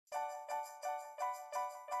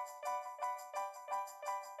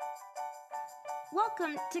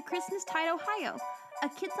Welcome to Christmas Tide, Ohio, a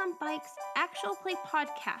Kids on Bikes actual play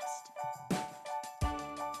podcast.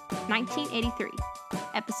 1983,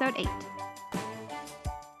 Episode 8.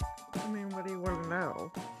 I mean, what do you want to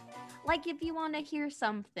know? Like if you want to hear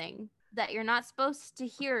something that you're not supposed to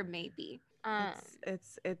hear, maybe.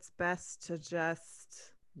 It's best to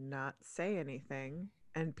just not say anything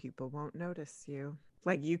and people won't notice you.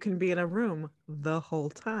 Like you can be in a room the whole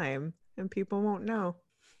time and people won't know.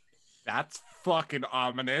 That's fucking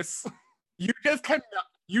ominous. You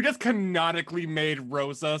just canonically made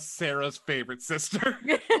Rosa Sarah's favorite sister.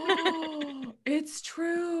 Oh, it's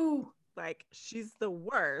true. Like she's the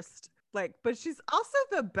worst. Like, but she's also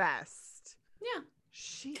the best. Yeah.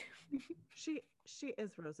 She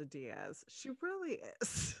is Rosa Diaz. She really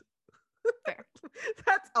is. Fair.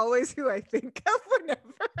 That's always who I think of whenever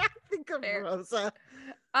I think of Fair. Rosa.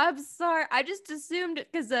 I'm sorry. I just assumed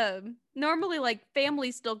because normally like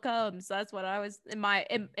family still comes. That's what I was in my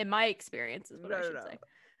experience is what I should say.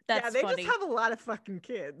 That's yeah, they funny. just have a lot of fucking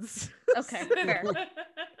kids. Okay, fair.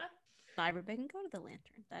 Everybody can go to the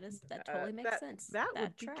lantern. That totally makes sense. That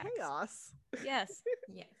would tracks. be chaos. Yes.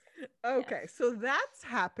 Yes. Okay, so that's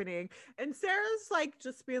happening. And Sarah's like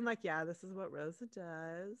just being like, yeah, this is what Rosa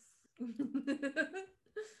does.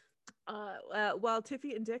 While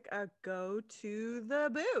Tiffy and Dick go to the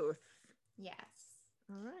booth. Yes.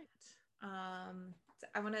 All right. So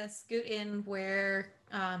I want to scoot in where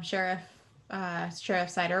Sheriff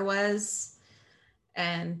Sider was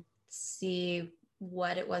and see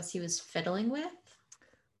what it was he was fiddling with.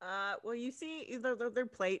 Well, you see either their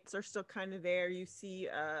plates are still kind of there. You see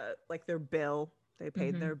like their bill. They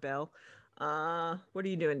paid their bill. What are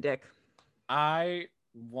you doing, Dick? I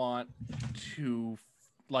want to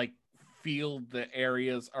like feel the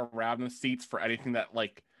areas around the seats for anything that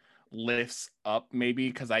like lifts up, maybe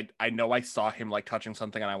because I know I saw him like touching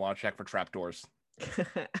something and I want to check for trapdoors.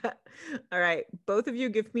 All right, both of you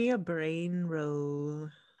give me a brain roll.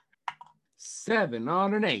 7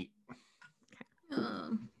 on an 8.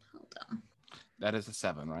 Hold on. That is a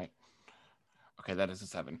 7, right? Okay, that is a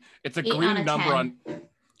 7. It's a 8 green on a number 10. on.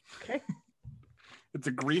 Okay. It's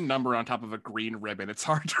a green number on top of a green ribbon. It's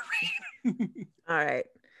hard to read. All right.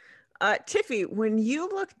 Tiffy, when you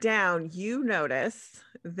look down, you notice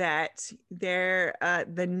that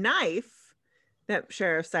the knife that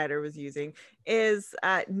Sheriff Sider was using is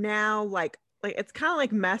now like it's kind of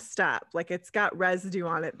like messed up. Like it's got residue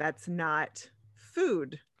on it that's not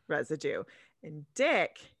food residue. And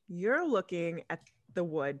Dick, you're looking at the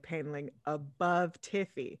wood paneling above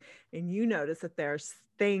Tiffy, and you notice that there's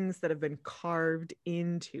things that have been carved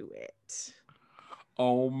into it.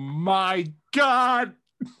 Oh my god!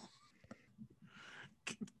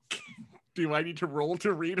 Do I need to roll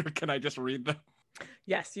to read, or can I just read them?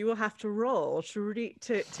 Yes, you will have to roll to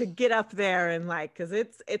get up there and like, because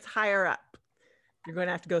it's higher up. You're going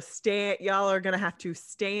to have to go stand. Y'all are going to have to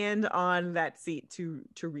stand on that seat to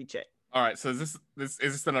reach it. All right. So is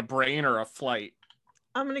this then a brain or a flight?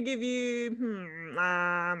 I'm going to give you.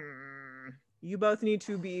 You both need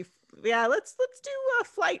to be. Yeah, let's do a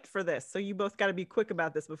flight for this. So you both got to be quick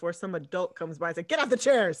about this before some adult comes by and say, "Get off the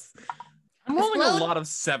chairs." I'm rolling Explode. a lot of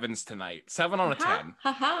 7s tonight. 7 on a 10.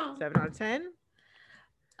 Haha. 7 out of 10.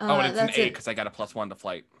 Oh, and it's an That's 8 because I got a +1 to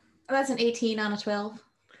flight. That's an 18 on a 12.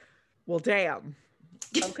 Well, damn.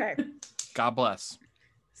 Okay. God bless.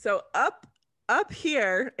 So up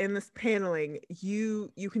here in this paneling,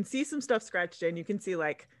 you can see some stuff scratched in. You can see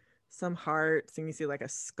like some hearts, and you see like a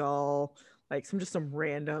skull, like some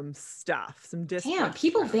random stuff. Damn,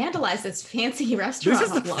 people vandalize this fancy restaurant.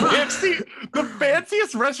 This is the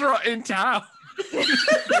fanciest restaurant in town.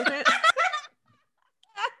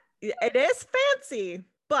 It is fancy,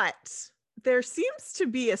 but there seems to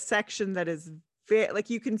be a section that is like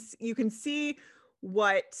you can see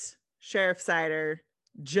what Sheriff Sider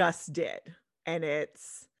just did, and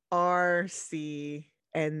it's RC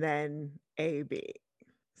and then AB.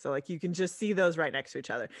 So like you can just see those right next to each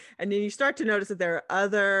other. And then you start to notice that there are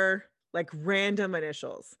other like random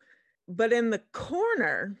initials. But in the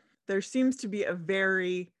corner, there seems to be a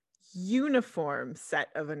very uniform set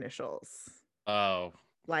of initials. Oh.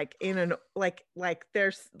 Like in an like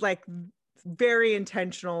there's like very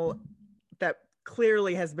intentional that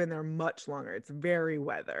clearly has been there much longer. It's very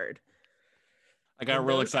weathered. I got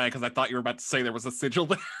real excited because I thought you were about to say there was a sigil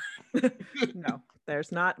there. No,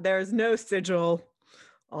 there's not. There's no sigil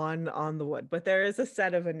on the wood, but there is a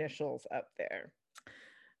set of initials up there,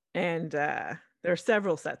 and there are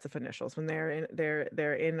several sets of initials when they're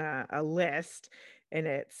in a list, and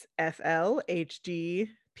it's FL, HG,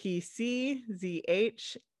 PC,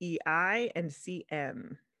 ZH, EI, and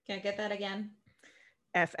CM. Can I get that again?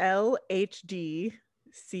 FLHDCPZHEICM.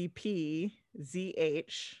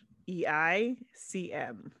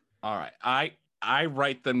 All right. I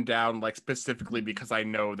write them down like specifically because I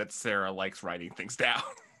know that Sarah likes writing things down.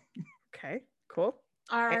 Okay, cool.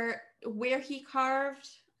 Are where he carved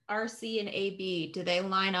RC and AB, do they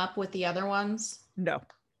line up with the other ones? No,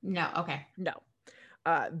 No. Okay. no.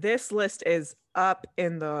 This list is up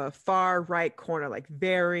in the far right corner, like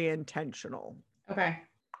very intentional. Okay.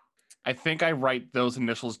 I think I write those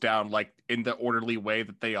initials down like in the orderly way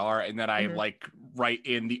that they are, and then I Mhm. like write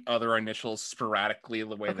in the other initials sporadically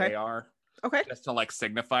the way Okay. they are, Okay, just to like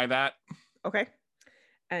signify that. okay.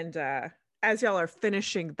 And as y'all are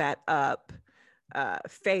finishing that up,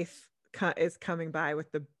 Faith is coming by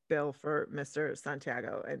with the bill for Mr.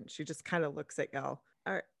 Santiago, and she just kind of looks at y'all.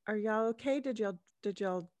 Are y'all okay? Did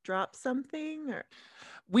y'all drop something? Or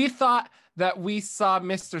We thought that we saw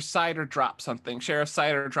Mr. Cider drop something. Sheriff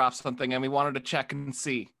Cider dropped something, and we wanted to check and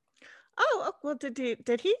see. oh, well, did he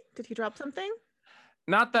drop something?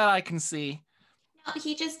 Not that I can see. No,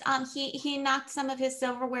 he just he knocked some of his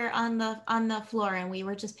silverware on the floor, and we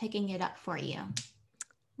were just picking it up for you.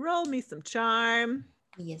 Roll me some charm.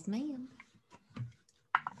 Yes, ma'am.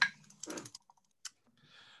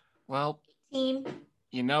 Well, Team.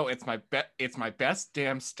 you know, it's my best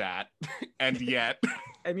damn stat, and yet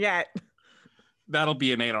And yet, that'll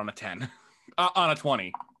be an 8 on a 10, on a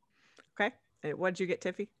 20. okay. And what'd you get,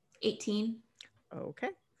 Tiffy? 18. Okay.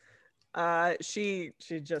 She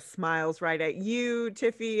just smiles right at you,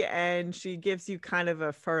 Tiffy, and she gives you kind of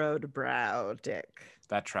a furrowed brow, Dick.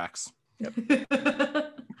 That tracks.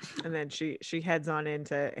 And then she heads on in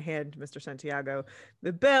to hand Mr. Santiago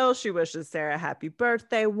the bill. She wishes Sarah happy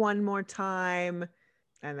birthday one more time,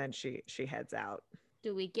 and then she heads out.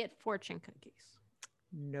 Do we get fortune cookies?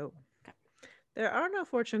 No. Okay. There are no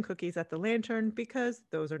fortune cookies at the Lantern because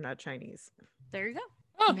those are not Chinese. There you go.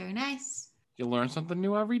 Oh, Very nice. you learn something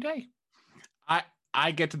new every day.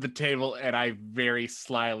 I get to the table and I very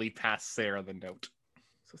slyly pass Sarah the note.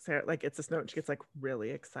 So Sarah gets this note and she gets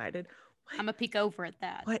really excited. I'm gonna peek over at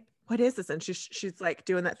that. What is this? And she's like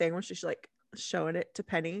doing that thing where she's like showing it to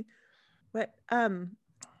Penny. What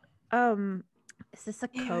is this a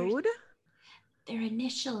code? Their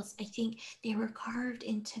initials, I think they were carved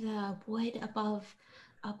into the wood above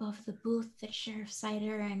the booth that Sheriff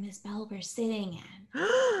Cider and Miss Bell were sitting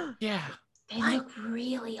in. Yeah. They What? look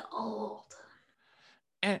really old.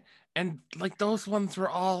 And like those ones were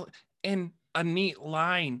all in a neat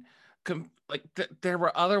line. There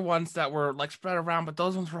were other ones that were like spread around, but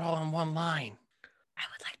those ones were all in one line. I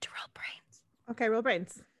would like to roll brains. Okay, roll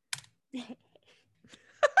brains.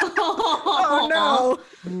 Oh no.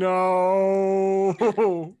 No.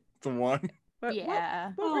 The one.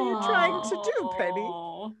 Yeah. What were you trying to do, Penny?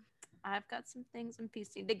 Oh, I've got some things I'm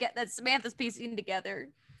piecing together that Samantha's piecing together.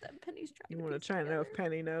 That Penny's trying. You want to piece try and know if together.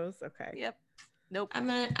 Penny knows? Okay. Yep. Nope.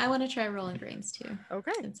 I want to try rolling brains too.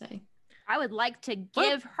 Okay. Since I would like to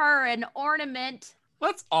give her an ornament.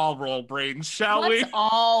 Let's all roll brains, shall we? Let's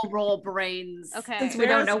all roll brains. Okay. since we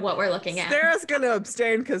don't know what we're looking at. Sarah's gonna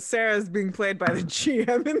abstain because Sarah's being played by the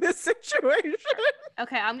GM in this situation.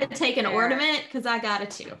 Okay, I'm I'm gonna gonna take an ornament because I got it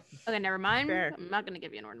too. Okay, never mind. Fair. I'm not gonna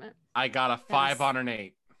give you an ornament. I got a 5 on an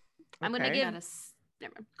 8. I'm gonna Okay. give. Got a s-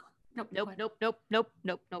 Never mind. Nope, Nope. nope, Nope. Nope.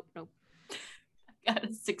 Nope. Nope. Nope. Nope. got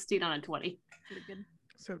a 16 on a 20. Pretty good.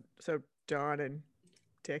 So Dawn and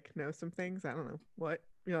Dick know some things. I don't know what.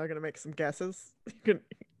 You're all gonna make some guesses.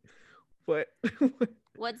 What?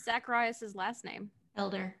 What's Zacharias's last name?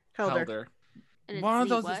 Elder. Helder. And it's One of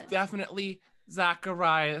Z those what? is definitely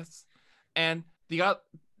Zacharias, and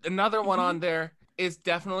another one on there is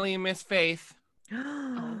definitely Miss Faith.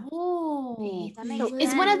 Oh. That makes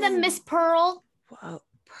Is one of them sense. Miss Pearl? Whoa.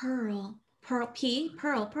 Pearl.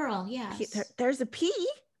 Pearl. Yes. There's a P.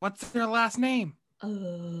 What's their last name?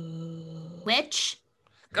 Witch?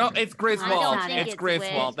 Oh, it's Griswold. think It's it's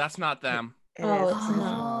Griswold. Witch. That's not them. It Oh, is it's Griswold.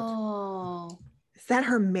 Oh. Is that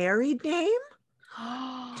her married name?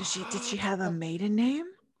 Did she have a maiden name?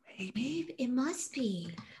 Maybe it must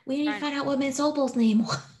be. We need to Darn. find out what Miss Opal's name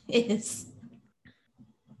is.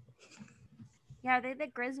 Yeah, are they the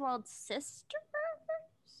Griswold sisters?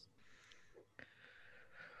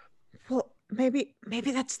 Well, maybe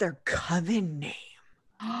that's their coven name.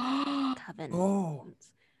 Coven. Oh.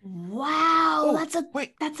 Wow, Oh,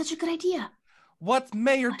 wait. that's such a good idea. What's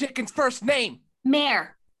Mayor Dickens' first name?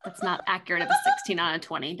 Mare. That's not accurate of a 16 on a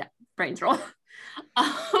 20 brains roll.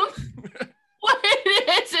 What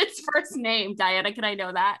is its first name, Diana? Can I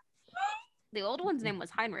know that? The old one's name was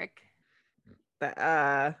Heinrich.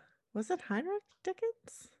 Was it Heinrich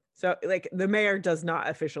Dickens? So the mayor does not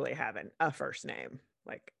officially have a first name.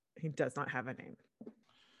 He does not have a name.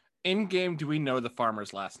 In game, do we know the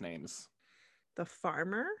farmers' last names? The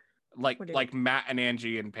farmer? Like What do you- like Matt and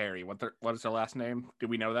Angie and Perry. What is their last name? Do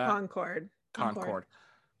we know that? Concord. Concord.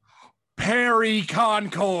 Perry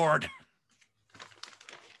Concord.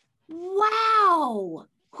 Wow.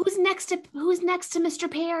 Who's next to Mr.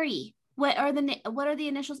 Perry? What are the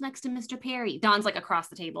initials next to Mr. Perry? Dawn's like across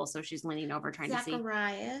the table, so she's leaning over trying to see.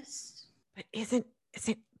 Zacharias. But isn't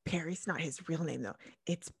Perry's not his real name though?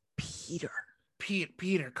 It's Peter.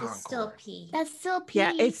 Peter Concord. It's still P. That's still P.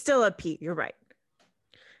 Yeah, it's still a P. You're right.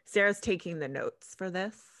 Sarah's taking the notes for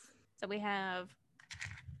this. So we have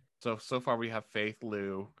So far we have Faith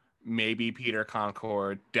Lou, maybe Peter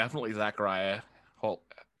Concord, definitely Zachariah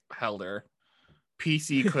Helder.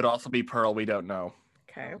 PC could also be Pearl, we don't know.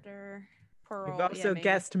 Okay. Elder, Pearl. We've also maybe.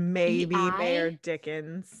 guessed maybe EI? Mayor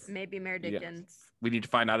Dickens. Maybe Mayor Yes. Dickens. We need to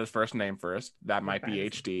find out his first name first. That might be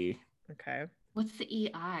Depends. HD. Okay. What's the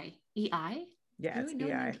EI? EI? Yeah, it's No,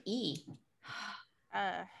 EI. E.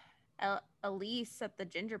 Elise at the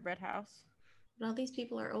gingerbread house. But all these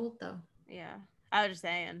people are old though. Yeah, I was just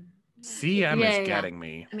saying. CM Yeah, is yeah. getting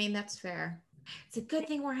me. I mean, that's fair. It's a good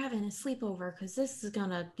thing we're having a sleepover because this is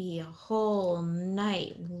gonna be a whole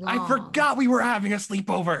night long. I forgot we were having a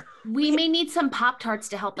sleepover. We may need some Pop-Tarts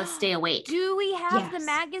to help us stay awake. Do we have the Yes.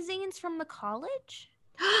 magazines from the college?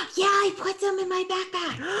 Yeah, I put them in my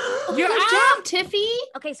backpack. Yeah. Good job, Tiffy.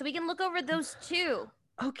 Okay, so we can look over those too.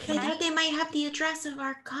 Okay. I thought they might have the address of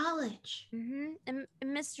our college. Mm-hmm. And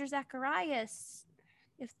Mr. Zacharias,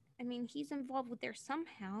 he's involved with there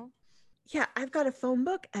somehow. Yeah, I've got a phone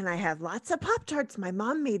book and I have lots of Pop-Tarts. My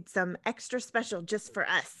mom made some extra special just for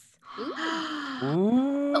us.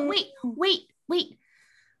 But wait.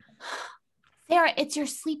 Sarah, it's your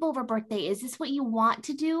sleepover birthday. Is this what you want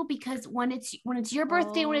to do? Because when it's your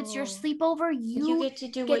birthday, when it's your Oh. sleepover, You get to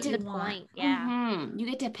do get what to you the want. Yeah. You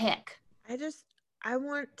get to pick. I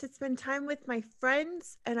want to spend time with my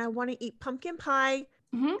friends and I want to eat pumpkin pie.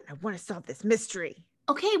 Mhm. I want to solve this mystery.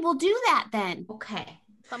 Okay, we'll do that then. Okay.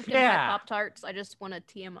 Pumpkin Yeah. pie Pop Tarts. I just want to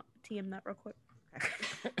TM that real quick.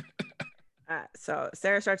 So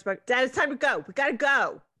Sarah starts about, Dad, it's time to go. We gotta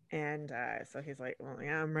go. And so he's like, well,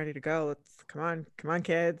 yeah, I'm ready to go. Let's come on,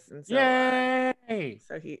 kids. And so, Yay!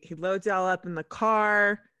 so he loads y'all up in the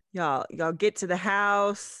car. Y'all get to the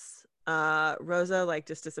house. Rosa like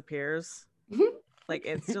just disappears, like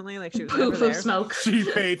instantly, like she was never Poof there. of smoke. She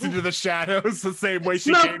fades into the shadows the same way she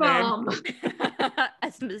Smoke came bomb.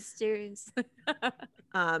 That's mysterious.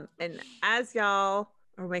 And as y'all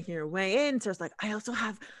are making your way in, Sarah's like, I also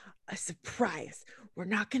have a surprise. We're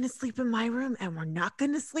not going to sleep in my room and we're not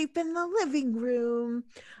going to sleep in the living room.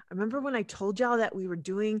 I remember when I told y'all that we were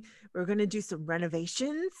going to do some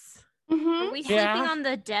renovations. Mhm. Are we Yeah. sleeping on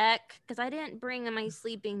the deck? Because I didn't bring my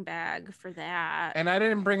sleeping bag for that. And I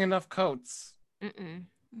didn't bring enough coats. Mm-mm.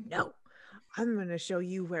 No, I'm going to show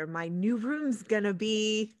you where my new room's going to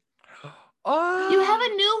be. Oh, You have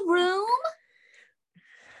a new room?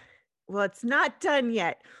 Well, it's not done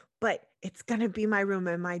yet, but it's going to be my room.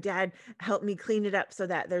 And my dad helped me clean it up so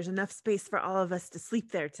that there's enough space for all of us to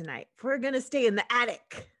sleep there tonight. We're going to stay in the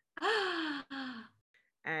attic.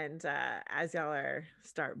 And as y'all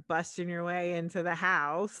start busting your way into the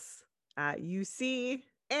house, you see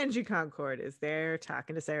Angie Concord is there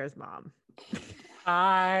talking to Sarah's mom.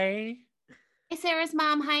 Hi. Hey, Sarah's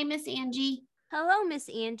mom. Hi, Miss Angie. Hello, Miss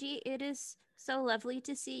Angie. It is so lovely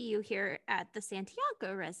to see you here at the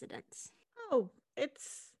Santiago residence. Oh,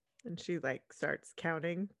 and she like starts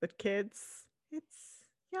counting the kids. It's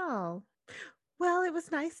y'all. Well, it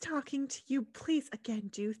was nice talking to you. Please, again,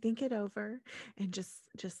 do think it over and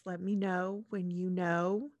just let me know when you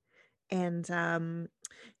know. And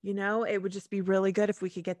it would just be really good if we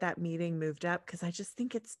could get that meeting moved up because I just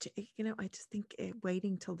think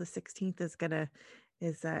waiting till the 16th is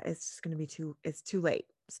just gonna be too late.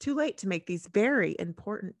 It's too late to make these very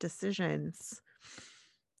important decisions.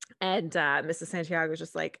 And Mrs. Santiago is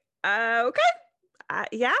just like, okay,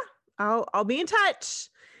 yeah, I'll be in touch.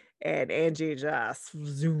 And Angie just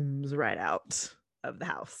zooms right out of the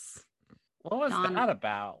house. What was Dawn. that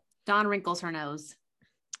about? Dawn wrinkles her nose.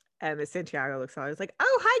 And Miss Santiago looks at her. It's like,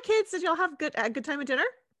 oh, hi, kids. Did y'all have a good time at dinner?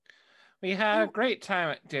 We had a great time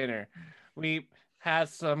at dinner. We had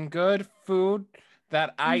some good food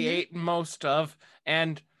that I ate most of,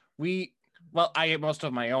 and I ate most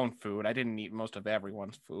of my own food. I didn't eat most of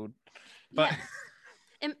everyone's food. But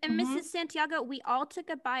And Mhm. Mrs. Santiago, we all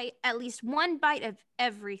took at least one bite of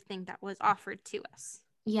everything that was offered to us.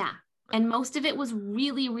 Yeah. And most of it was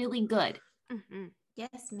really, really good. Mm-hmm.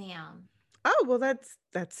 Yes, ma'am. Oh, well, that's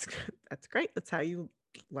great. That's how you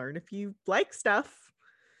learn if you like stuff.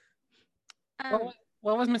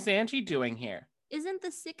 what was Miss Angie doing here? Isn't the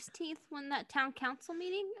 16th when that town council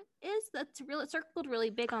meeting is? That's really circled really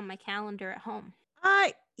big on my calendar at home.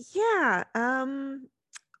 Yeah.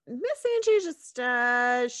 Miss Angie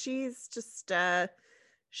she's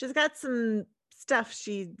got some stuff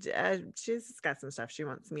she's got some stuff she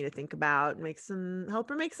wants me to think about, help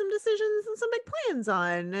her make some decisions and some big plans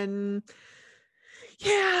on. And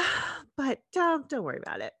yeah, but don't worry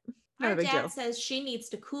about it. Not Our a big dad deal. says she needs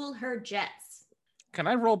to cool her jets. Can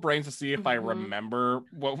I roll brains to see if I Mhm. remember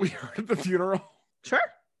what we heard at the funeral? Sure.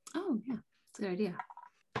 Oh yeah, that's a good idea.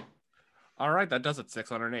 All right, that does it.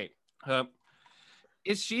 6 on an 8.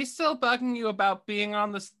 Is she still bugging you about being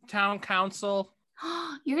on the town council?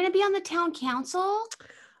 You're gonna be on the town council?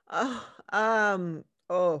 Oh,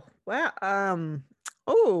 well,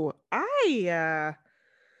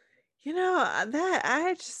 that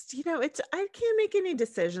I just, I can't make any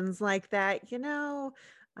decisions like that.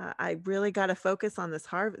 I really got to focus on this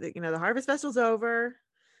harvest. The harvest festival's over,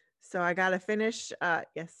 so I got to finish.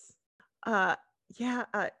 Yes. Yeah.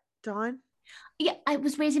 Dawn. Yeah, I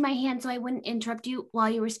was raising my hand so I wouldn't interrupt you while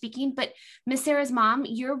you were speaking. But Miss Sarah's mom,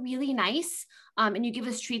 you're really nice, and you give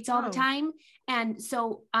us treats all the Oh. time. And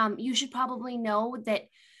so, you should probably know that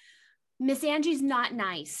Miss Angie's not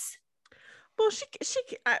nice. Well,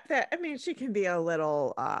 she can be a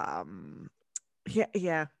little.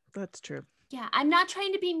 Yeah, that's true. Yeah, I'm not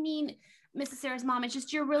trying to be mean, Mrs. Sarah's mom. It's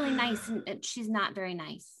just you're really nice, and she's not very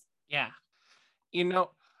nice. Yeah.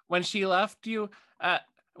 When she left you,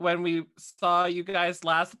 when we saw you guys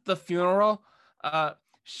last at the funeral,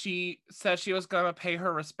 she said she was going to pay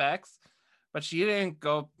her respects, but she didn't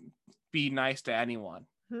go be nice to anyone.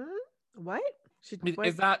 What?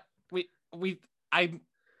 Is that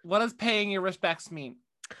what does paying your respects mean?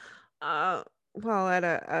 Well, at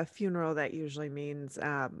a funeral, that usually means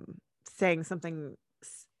saying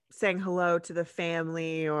hello to the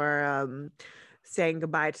family, or saying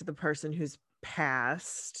goodbye to the person who's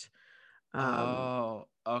passed. Oh,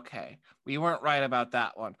 okay. We weren't right about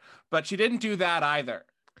that one, but she didn't do that either.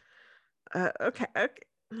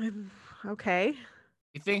 Okay.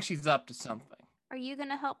 You think she's up to something? Are you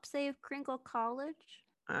gonna help save Kringle College?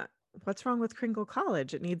 What's wrong with Kringle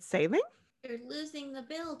College? It needs saving? You're losing the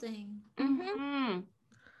building. Mm-hmm.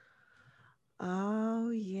 Oh,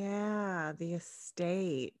 yeah, the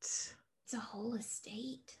estate. It's a whole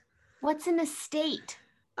estate. What's an estate?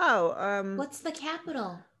 Oh, What's the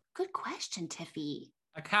capital? Good question, Tiffy.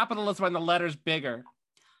 A capital is when the letter's bigger.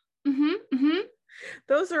 Mm-hmm.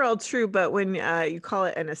 those are all true, but when you call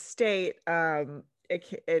it an estate,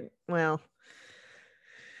 it's a little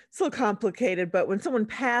complicated, but when someone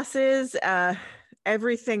passes,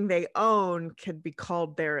 everything they own could be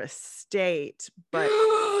called their estate. But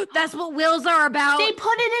That's what wills are about. They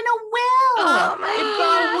put it in a will. Oh my It's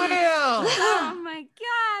a will. Oh my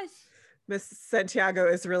gosh. Miss Santiago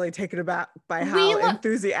is really taken aback by We how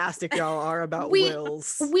enthusiastic y'all are about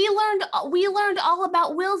wills. We learned all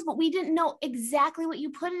about wills, but we didn't know exactly what you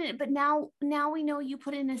put in it. But now we know you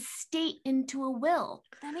put an estate into a will.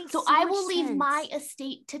 That makes So I will leave my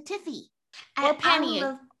estate to Tiffy. Or Penny. I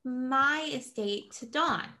will leave my estate to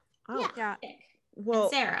Dawn. Oh, Yeah. well,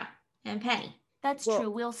 And Sarah and Penny. That's Well-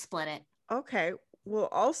 true. We'll split it. okay. Well,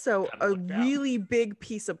 also Gotta a look down. really big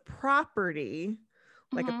piece of property,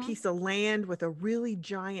 like Mhm. a piece of land with a really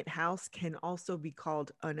giant house, can also be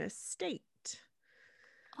called an estate.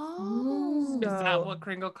 Oh. Is that So- what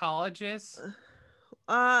Kringle College is?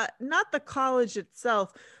 Not the college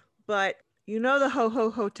itself, but the Ho Ho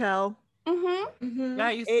Hotel, Mm-hmm. Mm-hmm. Yeah,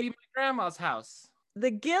 it used to be my grandma's house.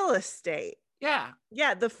 the Gill Estate. Yeah.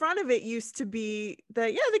 Yeah, the front of it used to be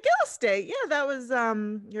the Gill Estate. Yeah, that was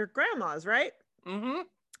your grandma's, right? Mm-hmm.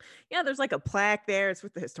 Yeah, there's like a plaque there. It's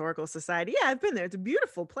with the Historical Society. Yeah, I've been there. It's a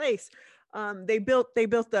beautiful place. They built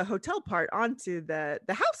the hotel part onto the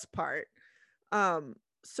house part.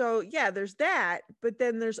 So yeah, there's that, but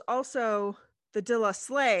then there's also the De La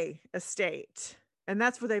Slay estate, and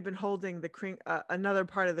that's where they've been holding another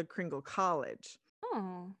part of the Kringle College.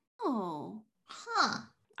 Oh. Oh. Huh.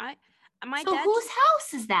 My So dad whose just-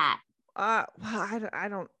 house is that? Well,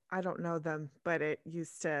 I don't know them, but it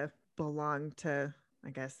used to belong to,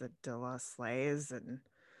 I guess, the De La Slays, and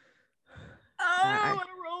Oh,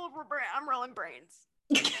 I'm rolling brains.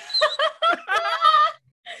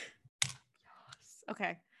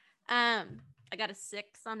 Okay. I got a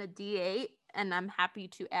 6 on a D8, and I'm happy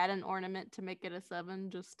to add an ornament to make it a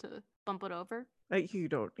 7 just to bump it over.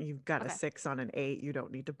 you've got a Okay. 6 on an 8. You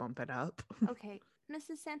don't need to bump it up. Okay.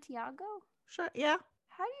 Mrs. Santiago, Sure. Yeah.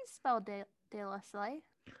 how do you spell De La Slay?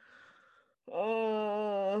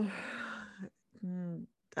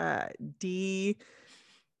 D.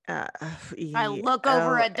 I look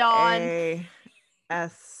over at Dawn.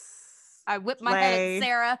 I whipped my head at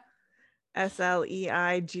Sarah.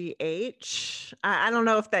 SLEIGH. I don't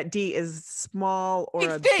know if that D is small or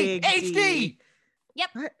a big HD. D. Yep.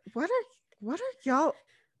 What are y'all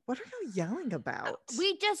yelling about?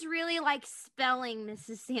 We just really like spelling,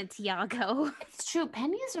 Mrs. Santiago. It's true.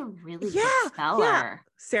 Penny's a really Yeah, good speller.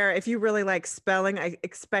 Sarah, if you really like spelling, I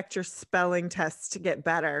expect your spelling tests to get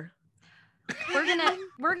better. We're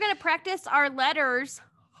gonna practice our letters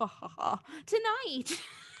tonight.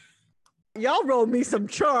 Y'all roll me some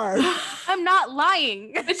charm. I'm not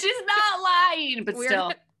lying. She's not lying, but We're- still,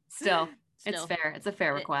 it's Still. fair. It's a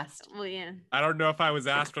fair request. Well, yeah. I don't know if I was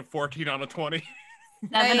asked a 14 on a 20.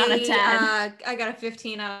 7 out of 10. I got a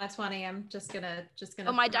 15 out of 20. I'm just gonna.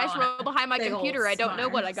 Oh, my dice roll behind my big ol' computer. I don't know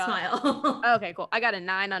what I got. Smile. Okay, cool. I got a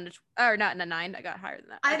 9 on the, or not a 9. I got higher than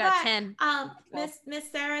that. I got a 10. Miss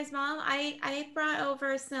Sarah's mom, I brought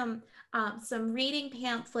over some reading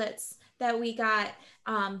pamphlets that we got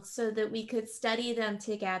so that we could study them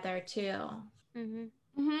together too.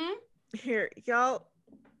 Mm-hmm. Here, y'all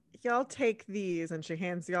take these, and she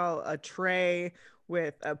hands y'all a tray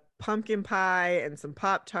with a pumpkin pie and some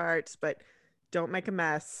Pop-Tarts, but don't make a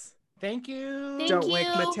mess. Thank you. Don't wake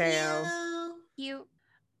Mateo. You,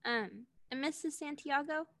 and Mrs.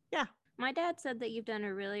 Santiago? Yeah. My dad said that you've done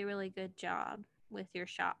a really, really good job with your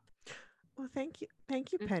shop. Well, thank you,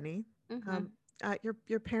 Penny. Mhm.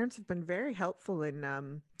 Your parents have been very helpful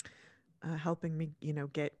in helping me,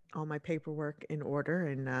 get all my paperwork in order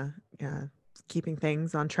and keeping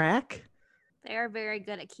things on track. They are very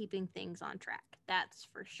good at keeping things on track. That's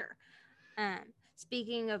for sure.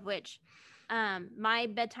 Speaking of which, my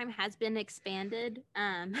bedtime has been expanded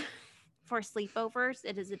for sleepovers.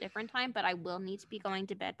 It is a different time, but I will need to be going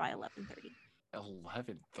to bed by 11:30.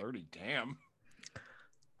 11:30. Damn.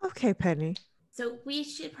 Okay, Penny. So we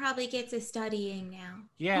should probably get to studying now.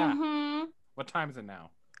 Yeah. Mm-hmm. What time is it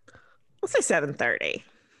now? We'll say 7:30.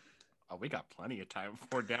 Oh, we got plenty of time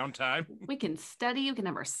before downtime. We can study. We can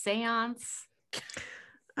have our seance.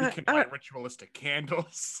 We can light ritualistic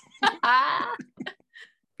candles.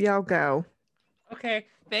 Y'all go. Okay.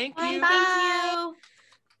 Thank you. Bye.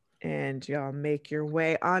 And y'all make your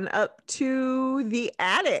way on up to the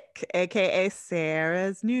attic, aka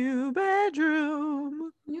Sarah's new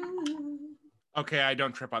bedroom. Okay, I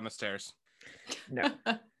don't trip on the stairs. No.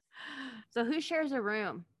 So who shares a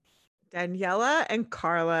room? Daniela and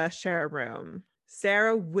Carla share a room.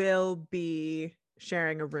 Sarah will be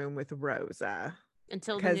sharing a room with Rosa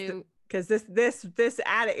Until the new... because this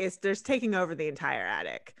attic is there's taking over the entire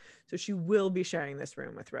attic. So she will be sharing this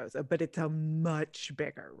room with Rosa, but it's a much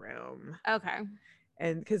bigger room. Okay.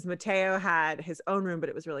 And because Mateo had his own room, but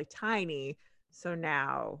it was really tiny. So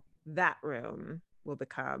now that room will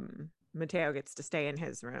become Mateo gets to stay in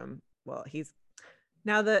his room. Well, he's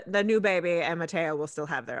now the new baby and Mateo will still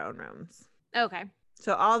have their own rooms. Okay.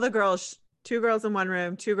 So all the girls, 2 girls in one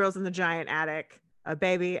room, 2 girls in the giant attic, a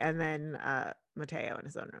baby, and then Mateo in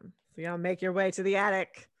his own room. So y'all make your way to the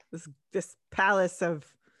attic. This palace of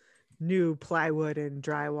new plywood and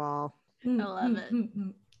drywall. I love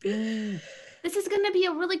it. This is going to be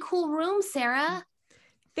a really cool room, Sarah.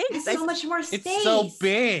 Thanks. There's so much more space. It's so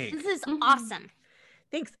big. This is Mhm. awesome.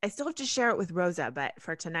 Thanks. I still have to share it with Rosa, but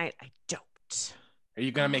for tonight, I don't. Are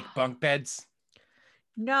you gonna make bunk beds?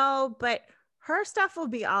 No, but her stuff will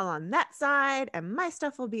be all on that side, and my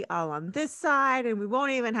stuff will be all on this side, and we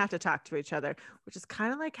won't even have to talk to each other, which is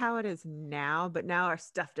kind of like how it is now, but now our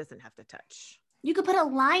stuff doesn't have to touch. You could put a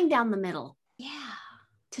line down the middle Yeah.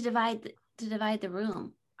 to divide the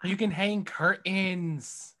room. You can hang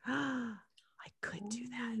curtains. I could do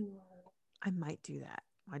that. I might do that.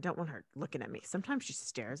 I don't want her looking at me. Sometimes she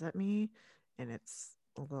stares at me, and it's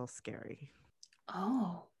a little scary.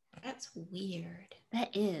 Oh, That's weird.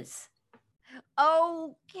 that is.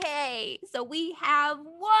 Okay. So we have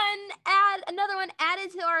another one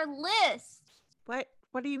added to our list.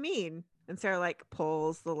 What do you mean? And Sarah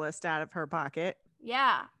pulls the list out of her pocket.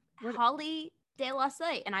 Yeah. What- Holly De La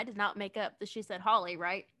Salle. And I did not make up that she said Holly,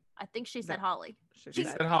 right? I think she said No. Holly. She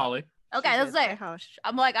said Holly. Okay, She let's did say. say Holly.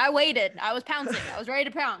 I'm like, I waited. I was pouncing. I was ready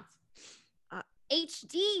to pounce. Uh,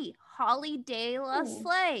 HD, Holly De La Ooh.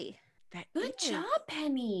 Slay. That Good is- job,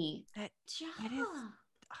 Penny. That Job. is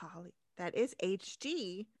Holly. That is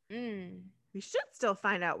HD. Mm. We should still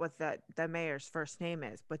find out what the mayor's first name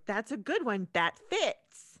is, but that's a good one. That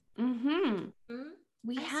fits. Mm-hmm.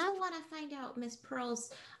 We I have still want to find out Miss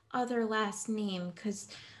Pearl's other last name because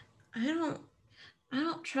I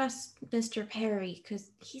don't trust Mr. Perry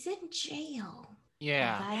because he's in jail.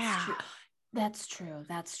 Yeah. That's true.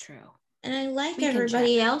 That's true. And I like We can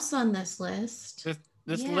everybody else on this list. This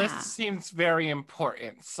This Yeah. list seems very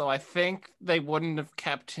important, so I think they wouldn't have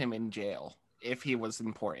kept him in jail if he was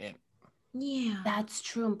important. Yeah. That's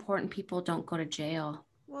true. Important people don't go to jail.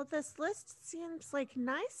 Well, this list seems like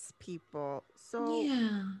nice people. So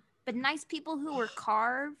Yeah. But nice people who were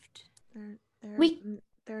carved. their Who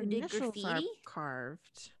did initials are graffiti?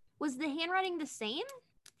 carved. Was the handwriting the same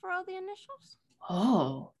for all the initials?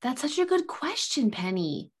 Oh, that's such a good question,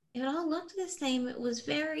 Penny. It all looked the same. It was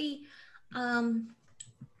very,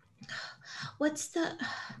 what's the,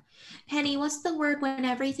 Penny, what's the word when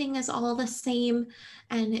everything is all the same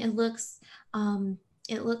and it looks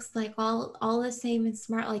like all the same and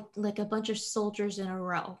smart, like a bunch of soldiers in a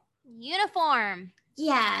row. Uniform.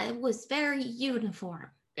 Yeah, it was very uniform.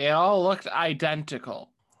 It all looked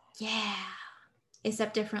identical. Yeah.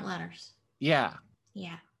 Except different letters. Yeah.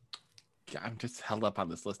 Yeah. I'm just held up on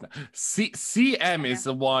this list now. CM is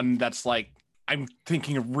the one that's like, I'm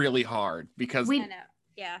thinking really hard because We- I know.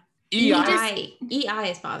 Yeah. EI, EI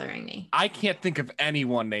is bothering me. I can't think of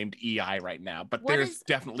anyone named EI right now, but What there's is-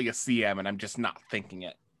 definitely a CM and I'm just not thinking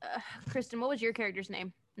it. Kristen, what was your character's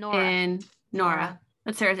name? Nora. And Nora.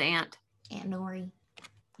 That's Sarah's aunt. Aunt Nori.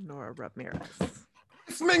 Nora Ramirez.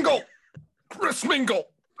 Chris Mingle! Chris Mingle!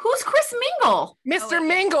 Who's Chris Mingle? Mr. wait.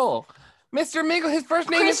 Mingle! Mr. Mingle, his first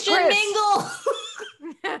name Christian is Chris.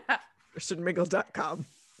 Mingle. ChristianMingle.com.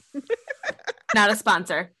 Not a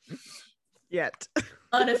sponsor. Yet.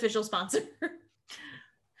 Unofficial sponsor.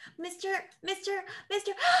 Mr.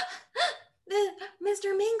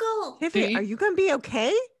 Mingle. Tiffy, See? are you going to be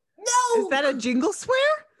okay? No. Is that a jingle swear?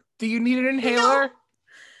 Do you need an inhaler?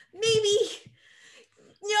 Maybe.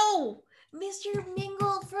 No. Mr.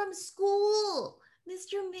 Mingle from school.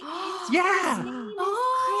 Mr. Mingle. Yeah. His name is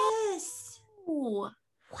Oh. Chris. Oh.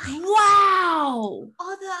 Wow.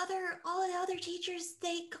 All the other teachers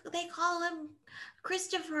they call him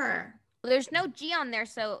Christopher. There's no G on there,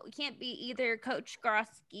 so it can't be either Coach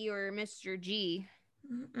Grosky or Mr. G.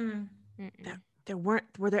 Mm-mm. Mm-mm.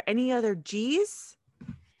 Were there any other G's?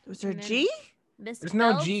 Was there a No. G? Miss There's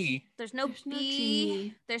no Phelps? G. There's no There's no B.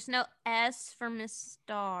 G. There's no S for Miss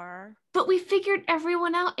Star. But we figured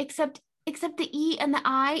everyone out except the E and the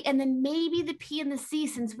I, and then maybe the P and the C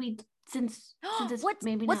since it's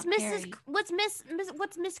maybe what's not Mrs. Perry. What's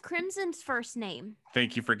Miss Crimson's first name?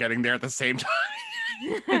 Thank you for getting there at the same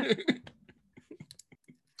time.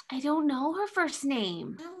 I don't know her first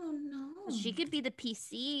name. I don't know. She could be the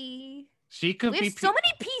PC. She could We be. have so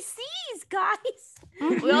many PCs,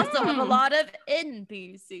 guys. We also have a Mhm. lot of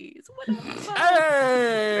NPCs. What a fun.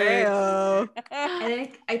 Hey! Heyo.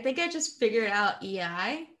 I think I just figured out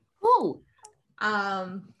EI. Who?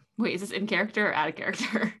 Um, Wait, is this in character or out of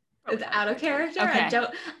character? it's out of character. Okay.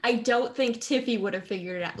 I don't think Tiffy would have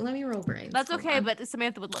figured it out. Let me roll brains. That's Hold okay, on. but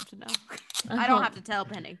Samantha would love to know. I Uh-huh. don't have to tell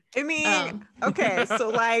Penny. I mean, Um. okay, so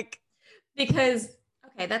like, because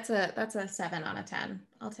okay, that's a 7 out of 10.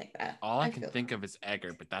 I'll take that. All I can feel- think of is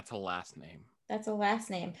Egger, but that's a last name. That's a last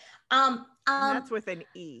name. that's with an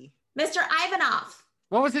E. Mr. Ivanov.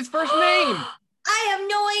 What was his first name? I have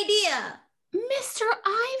no idea. Mr.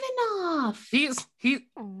 Ivanov.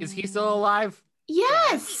 Is he still alive?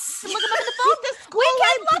 Yes. Look him up in the phone. The school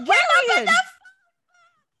librarian.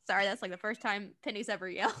 Sorry, that's like the first time Penny's ever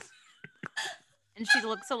yelled. And she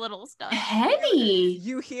looks a little stunned. Penny.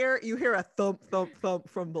 You hear a thump, thump, thump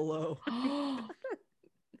from below.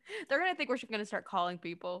 They're gonna think we're gonna start calling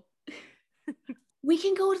people. We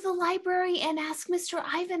can go to the library and ask Mr.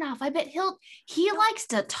 Ivanov. I bet he likes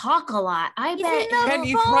to talk a lot. I He's bet. in the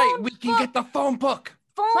Penny's phone right. We can book. get the phone book.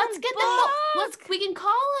 Let's get we can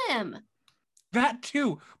call him. That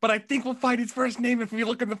too. But I think we'll find his first name if we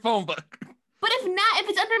look in the phone book. But if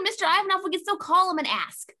it's under Mr. Ivanov, we can still call him and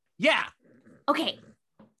ask. Yeah. Okay.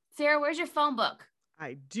 Sarah, where's your phone book?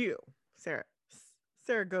 I do. Sarah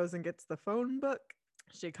goes and gets the phone book.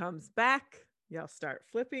 She comes back. Y'all start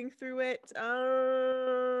flipping through it.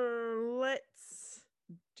 Let's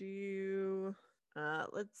do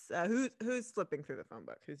who's flipping through the phone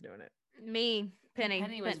book? Who's doing it? Me, Penny.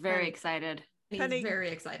 Penny was Pen- very Penny. excited. He's Penny. very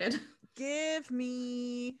excited. Give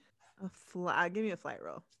me a flight. Give me a flight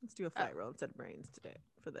roll. Let's do a flight roll instead of brains today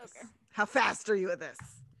for this. Okay. How fast are you at this?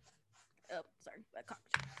 Oh, sorry. That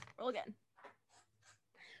cocked. Roll again.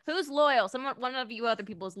 Who's loyal? One of you other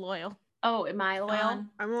people is loyal. Oh, am I loyal? Dawn.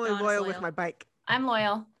 I'm only Dawn is loyal with loyal. my bike. I'm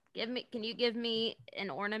loyal. Can you give me an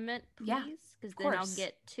ornament, please? Yeah, Because then I'll course.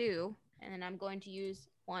 get 2, and then I'm going to use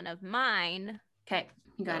one of mine. Okay,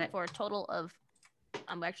 you got So it. For a total of,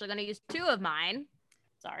 I'm actually going to use 2 of mine.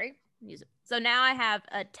 Sorry, use it. So now I have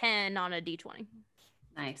a 10 on a d20.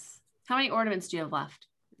 Nice. How many ornaments do you have left?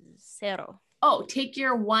 0. Oh, take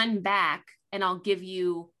your one back and I'll give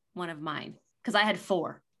you one of mine. because I had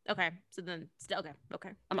 4. Okay, so then still okay.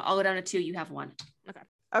 I'll go down to 2. You have 1.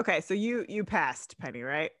 Okay, so you passed, Penny,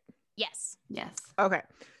 right? Yes. Yes. Okay,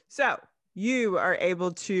 so you are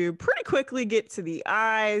able to pretty quickly get to the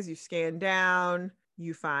eyes. You scan down.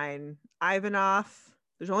 You find Ivanov.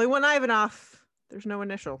 There's only one Ivanov. There's no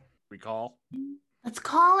initial. Recall. Let's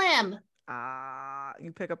call him.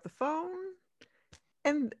 You pick up the phone,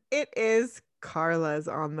 and it is Carla's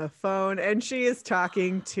on the phone, and she is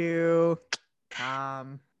talking to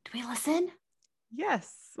Tom. Do we listen?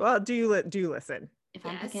 Yes. Well, do you listen? If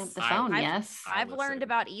I'm Yes. picking up the I- phone, I've- yes. I I've learned listen.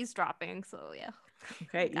 about eavesdropping, so yeah.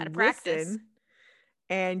 Okay, Gotta you practice. listen,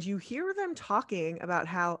 and you hear them talking about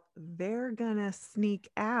how they're gonna sneak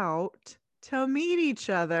out to meet each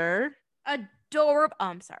other. Adorable. Oh,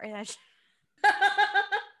 I'm sorry. That's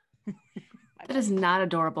That is not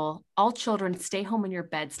adorable. All children, stay home in your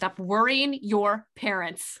bed. Stop worrying your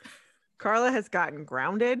parents. Carla has gotten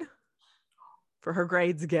grounded for her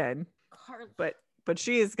grades again, Carla. but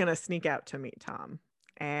she is gonna sneak out to meet Tom,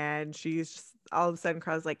 and she's just, all of a sudden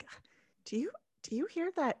Carla's like, do you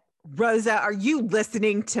hear that? Rosa, are you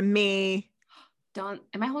listening to me? Dawn,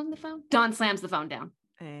 am I holding the phone? Dawn slams the phone down.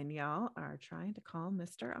 And y'all are trying to call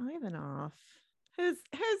Mr. Ivanov. Who's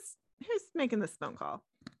making this phone call?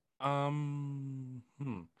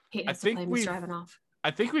 Kate I has to think play we've- Mr. Ivanov.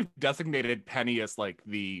 I think we've designated Penny as like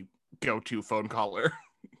the go-to phone caller.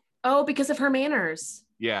 Oh, because of her manners.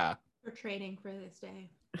 Yeah. We're trading for this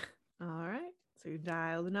day. All right. So you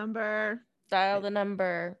dial the number. Dial the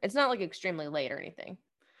number. It's not like extremely late or anything.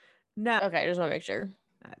 No, Okay, I just want to make sure.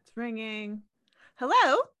 that's ringing.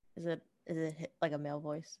 Hello. Is it like a male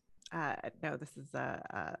voice? No, this is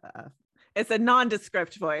it's a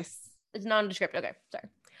nondescript voice. It's nondescript. Okay, sorry.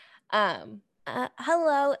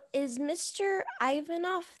 Hello, is Mr.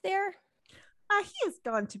 Ivanov there? He has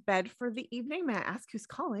gone to bed for the evening. May I ask who's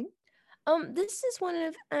calling? This is one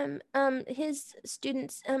of his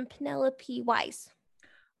students, Penelope Weiss.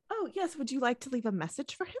 Oh, yes. Would you like to leave a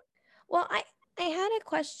message for him? Well, I had a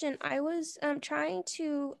question. I was trying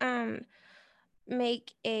to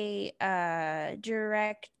make a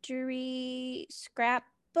directory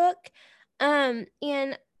scrapbook, and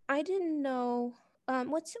I didn't know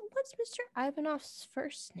what's Mr. Ivanov's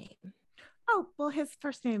first name, Oh, well, his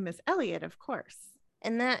first name is Elliot, of course.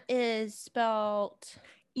 and that is spelled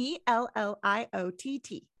Elliott.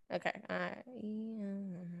 okay.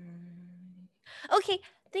 Okay,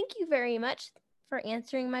 thank you very much for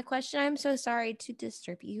answering my question. I'm so sorry to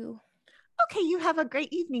disturb you. Okay, you have a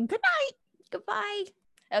great evening. Good night. Goodbye.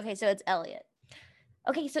 Okay, so it's Elliot.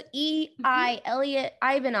 Okay, so Elliot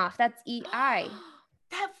Ivanov. That's EI.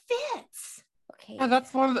 That fits. Okay. Yeah,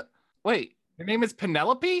 that's one of the. Wait, your name is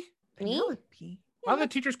Penelope? Me? Penelope. Why do the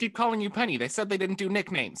teachers keep calling you Penny? They said they didn't do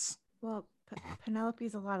nicknames. Well,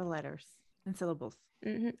 Penelope's a lot of letters and syllables.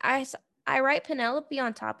 Mhm. I write Penelope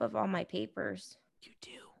on top of all my papers. You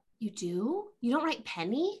do. You do? You don't write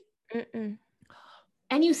Penny? Mm-mm.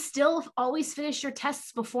 And you still always finish your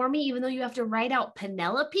tests before me, even though you have to write out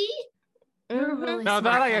Penelope? You're Mhm. really No, smart.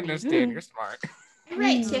 that I Penny. understand. You're smart.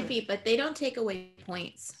 Right, Hmm. Tiffy, but they don't take away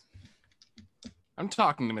points. I'm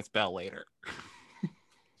talking to Miss Bell later.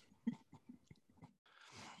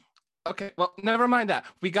 Okay, well, never mind that.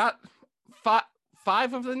 We got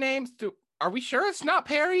five of the names. Are we sure it's not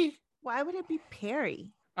Perry? Why would it be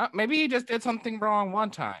Perry? Maybe he just did something wrong one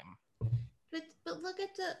time. But look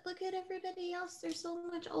at everybody else. They're so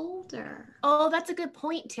much older. Oh, that's a good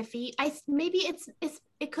point, Tiffy. Maybe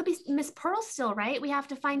it could be Miss Pearl still, right? We have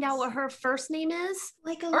to find out what her first name is.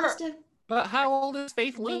 Like a Or- list of But how old is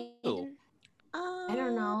Faith Lou? Maiden. I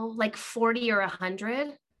don't know, like 40 or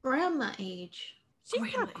 100. grandma age. She's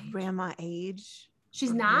Grandma not age. grandma age.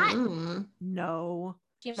 She's not. Mm. No.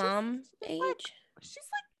 She She's- mom she's age? like- She's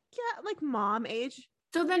like, yeah, like mom age.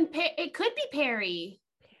 So then it could be Perry.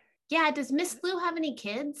 Yeah. Does Miss Lou have any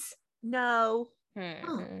kids? No.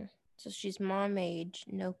 Hmm. So she's mom age,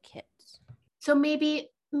 no kids. So maybe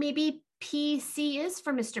PC is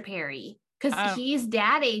for Mr. Perry because Um, he's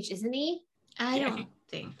dad age, isn't he? I Yeah, don't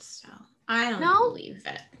think so. I don't No? believe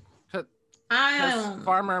it. But- I Because don't.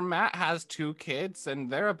 Farmer Matt has 2 kids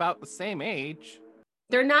and they're about the same age.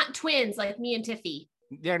 They're not twins like me and Tiffy.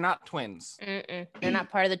 They're not twins. Mm-mm. They're not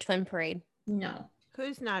part of the twin parade. No.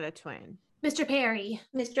 Who's not a twin? Mr. Perry.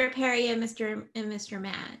 Mr. Perry and Mr.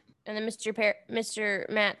 Matt. And then Mr.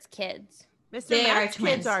 Matt's kids. Mr. They are Matt's kids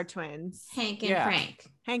twins. are twins. Hank and Yeah. Frank.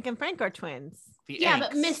 Hank and Frank are twins. The Yeah,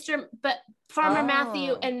 but Yanks. Farmer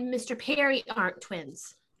Matthew Oh. and Mr. Perry aren't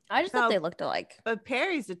twins. I just thought No. they looked alike. But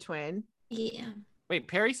Perry's a twin. Yeah. Wait,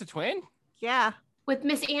 Perry's a twin? Yeah. With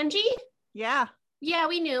Miss Angie? Yeah. Yeah,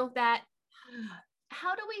 we knew that.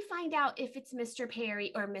 how do we find out if it's Mr.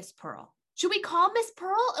 Perry or Miss Pearl? Should we call Miss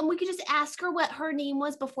Pearl and we could just ask her what her name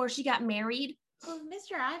was before she got married? Well,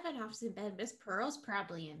 Mr. Ivanoff's in bed. Miss Pearl's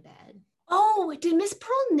probably in bed. Oh, did Miss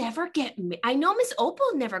Pearl never get married? I know Miss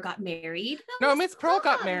Opal never got married. No, Miss Pearl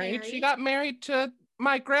got married. She got married to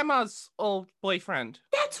my grandma's old boyfriend.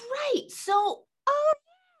 That's right. So,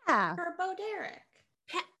 Yeah. Or Bo Derek.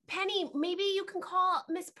 Penny, maybe you can call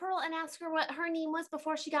Miss Pearl and ask her what her name was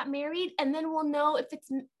before she got married, and then we'll know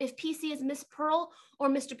if PC is Miss Pearl or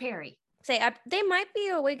Mr. Perry. They might be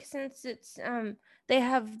awake since it's they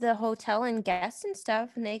have the hotel and guests and stuff,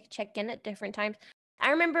 and they check in at different times. I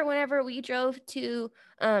remember whenever we drove to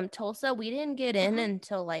Tulsa, we didn't get in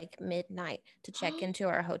until like midnight to check into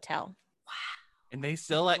our hotel. And they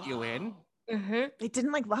still let you in? Mm-hmm. They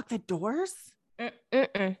didn't like lock the doors?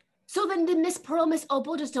 Mm-mm. So then did Miss Pearl, Miss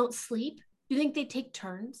Opal just don't sleep? You think they take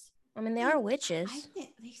turns? I mean, they are witches. I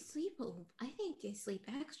think they sleep. I think they sleep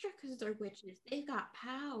extra because they're witches. They've got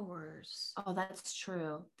powers. Oh, that's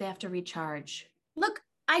true. They have to recharge. Look,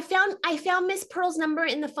 I found Miss Pearl's number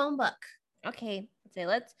in the phone book. Okay,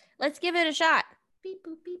 let's give it a shot. Beep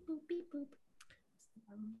boop beep boop beep boop.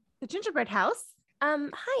 The gingerbread house?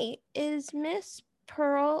 Hi, is Miss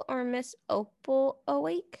Pearl or Miss Opal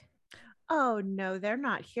awake? Oh no, they're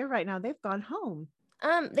not here right now. They've gone home.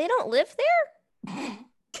 They don't live there?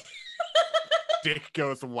 Dick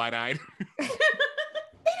goes wide-eyed. They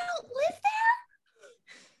don't live there?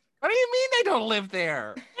 What do you mean they don't live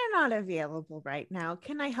there? They're not available right now.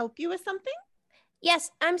 Can I help you with something?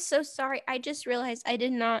 Yes, I'm so sorry. I just realized I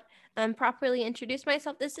did not properly introduce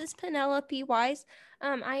myself. This is Penelope Wise.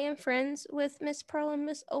 I am friends with Miss Pearl and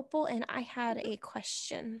Miss Opal, and I had a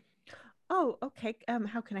question. Oh, okay.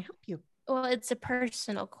 How can I help you? Well, it's a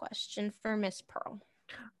personal question for Miss Pearl.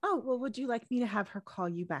 Oh, well, would you like me to have her call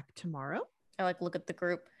you back tomorrow? I look at the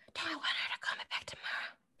group. Do I want her to call me back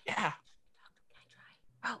tomorrow? Yeah.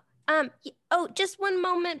 Just one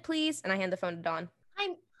moment, please. And I hand the phone to Dawn.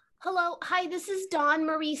 Hello. Hi, this is Dawn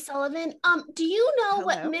Marie Sullivan. Do you know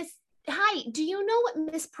what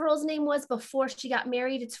Miss Pearl's name was before she got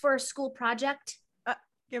married? It's for a school project.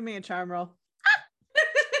 Give me a charm roll.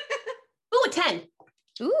 Ooh, a 10.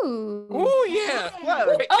 Ooh. Oh, yeah.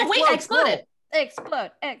 Explode. Oh, wait, I exploded.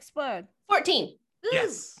 Explode. 14.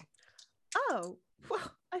 Yes. Oh, well,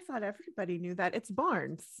 I thought everybody knew that. It's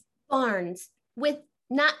Barnes. Barnes with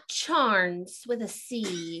not Charnes with a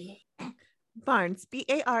C. Barnes,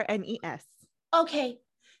 Barnes. Okay.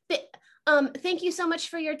 Thank you so much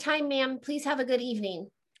for your time, ma'am. Please have a good evening.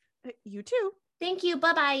 You too. Thank you.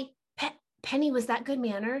 Bye-bye. Penny, was that good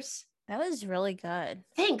manners? That was really good.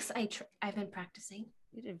 Thanks. I've been practicing.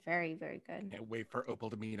 You did very, very good. Can't wait for Opal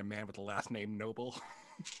to meet a man with the last name Noble.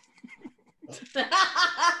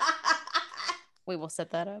 We will set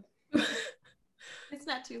that up. It's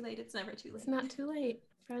not too late. It's never too late. It's not too late,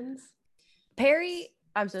 friends. Perry,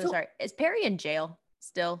 I'm so So- sorry. Is Perry in jail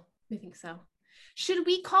still? I think so. Should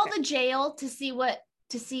we call the jail to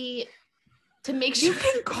make sure? You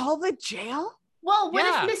can call the jail? Well, what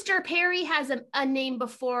Yeah. if Mr. Perry has a name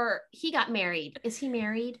before he got married? Is he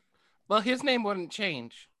married? Well, his name wouldn't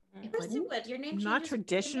change. It Of course it wouldn't? would. Your name Not changes with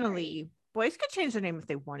traditionally. Boys could change their name if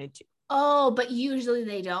they wanted to. Oh, but usually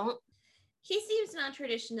they don't. He seems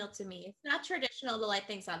non-traditional to me. It's not traditional to light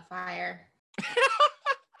things on fire.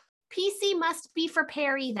 PC must be for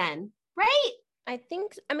Perry then, right? I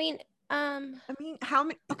think, I mean, how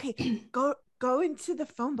many? Okay, go into the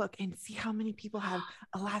phone book and see how many people have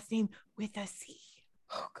a last name with a C.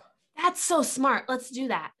 oh God. That's so smart. Let's do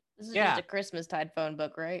that. This is Yeah. just a Christmas tide phone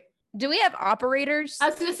book, right? Do we have operators? I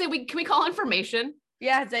was gonna say, can we call information?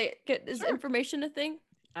 Yeah, is information a thing?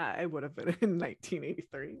 I would have been in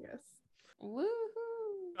 1983, yes. Woohoo.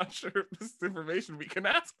 Not sure if this is information we can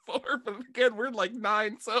ask for, but again, we're like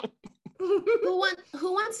 9, so Who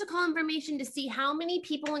wants to call information to see how many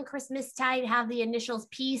people in Christmastide have the initials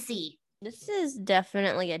PC? This is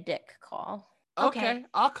definitely a dick call. Okay.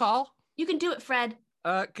 I'll call. You can do it, Fred.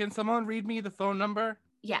 Can someone read me the phone number?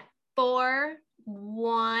 Yeah.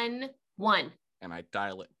 411. And I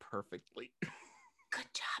dial it perfectly. Good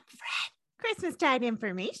job, Fred. Christmas tide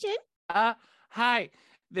information. Hi,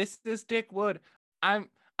 this is Dick Wood. I'm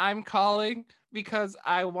calling because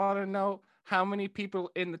I want to know how many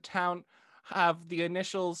people in the town have the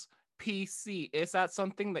initials PC. Is that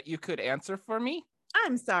something that you could answer for me?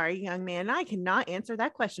 I'm sorry, young man. I cannot answer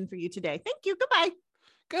that question for you today. Thank you. Goodbye.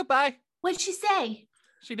 Goodbye. What'd she say?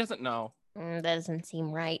 She doesn't know. That doesn't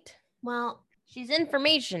seem right. Well, She's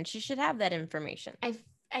information. She should have that information.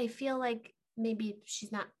 I feel like maybe she's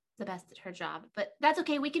not the best at her job, but that's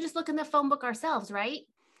okay. We can just look in the phone book ourselves, right?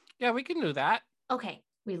 Yeah, we can do that. Okay.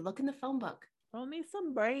 We look in the phone book. Roll me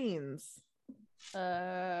some brains.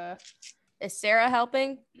 Is Sarah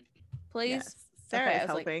helping? Please. Yes. Sarah Okay, is I was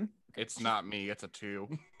like- helping. It's not me. It's a 2.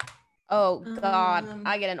 Oh God, Um,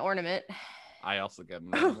 I get an ornament. I also get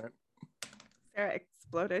an ornament. Sarah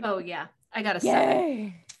exploded. Oh yeah, I got a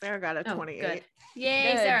 7. Sarah got a Oh, 28. good.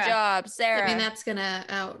 Yay, Good Sarah. job, I Sarah. mean, that's gonna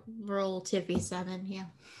outroll Tiffy 7. Yeah.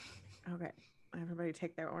 Okay. Everybody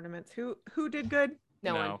take their ornaments. Who did good?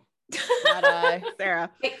 no one. Not I. Sarah.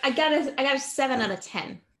 I got a 7 out of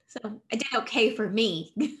 10. So I did okay for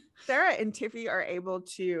me. Sarah and Tiffy are able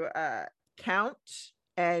to count,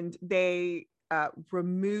 and they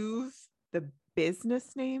remove the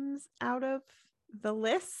business names out of the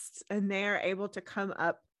list, and they are able to come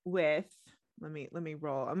up with. Let me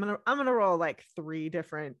roll. I'm gonna roll like 3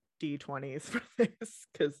 different d20s for this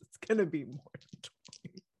because it's gonna be more than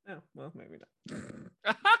 20. Oh well, maybe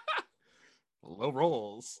not. Low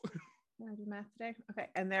rolls. Can I do math today? Okay,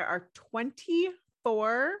 and there are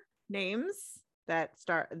 24 names that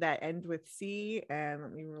end with C, and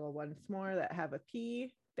let me roll once more that have a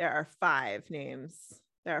P. There are 5 names.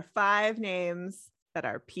 There are 5 names that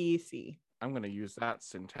are PC. I'm going to use that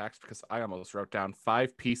syntax because I almost wrote down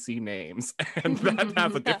 5 PC names, and that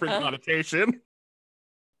has a different connotation.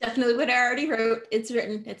 Definitely what I already wrote. It's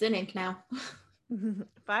written. It's in ink now.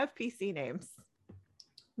 5 PC names.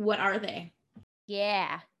 What are they?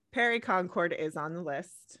 Yeah. Perry Concord is on the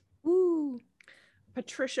list. Woo.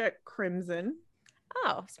 Patricia Crimson.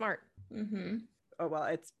 Oh, smart. Mm-hmm. Oh, well,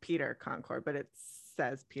 it's Peter Concord, but it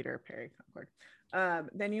says Peter Perry Concord.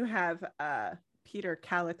 Then you have Peter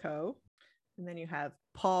Calico. And then you have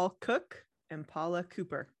Paul Cook and Paula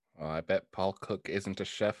Cooper. Oh, I bet Paul Cook isn't a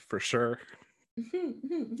chef for sure.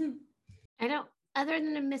 I don't. Other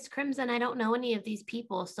than a Miss Crimson, I don't know any of these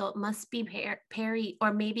people, so it must be Perry,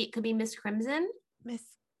 or maybe it could be Miss Crimson.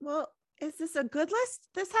 Well, is this a good list?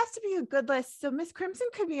 This has to be a good list. So Miss Crimson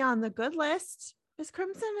could be on the good list. Miss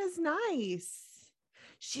Crimson is nice.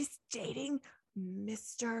 She's dating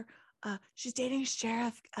Mr. She's dating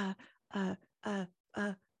Sheriff.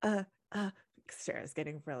 Sarah's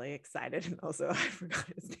getting really excited, and also I forgot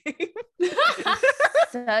his name.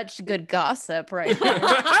 Such good gossip right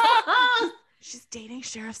here. She's dating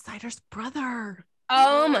Sheriff Sider's brother.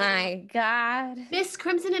 Oh my God. Miss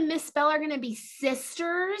Crimson and Miss Bell are going to be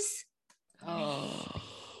sisters.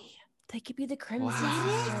 They could be the Crimson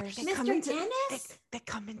Wow. Sisters. They come Mr. into- Dennis? They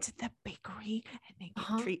come into the bakery and they get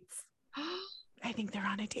Uh-huh. treats. I think they're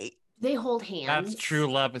on a date. They hold hands. That's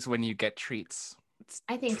true love is when you get treats.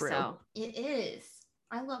 I think True. so. It is.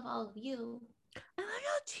 I love all of you. I love you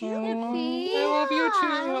I too. love you too.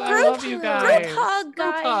 I Group love you hug. guys. Group hug, Group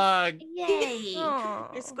guys. hug. Yay. Aw.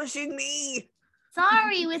 You're squishing me.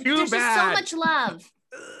 Sorry, Too there's just so bad. much love.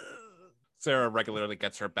 Sarah regularly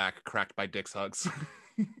gets her back cracked by Dick's hugs.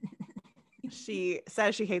 She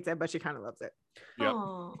says she hates it, but she kind of loves it. Yep.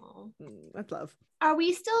 Aw. That's love. Are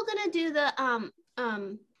we still gonna do the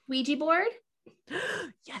Ouija board?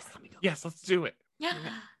 Yes, let me go. Yes, let's do it.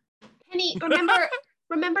 Penny,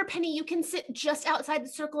 remember, Penny, you can sit just outside the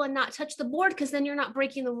circle and not touch the board because then you're not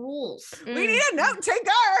breaking the rules. We need a note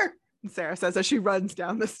taker. Sarah says as she runs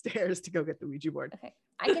down the stairs to go get the Ouija board. Okay.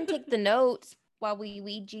 I can take the notes while we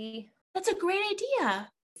Ouija. That's a great idea.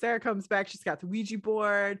 Sarah comes back. She's got the Ouija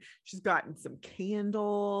board. She's gotten some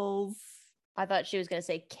candles. I thought she was going to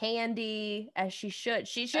say candy, as she should.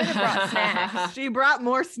 She should have brought snacks. She brought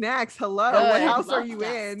more snacks. Hello. Good. What house are Love you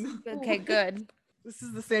dust. in? Okay, good. This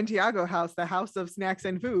is the Santiago house, the house of snacks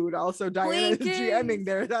and food. Also, Diana is Twinkies. GMing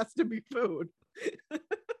there. It has to be food.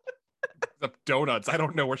 The donuts. I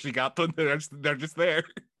don't know where she got them. They're just there.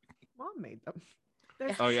 Mom made them.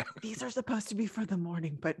 There's- Oh yeah. These are supposed to be for the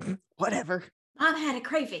morning, but whatever. Mom had a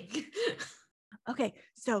craving. Okay,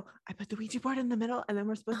 so I put the Ouija board in the middle, and then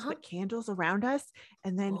we're supposed to put candles around us,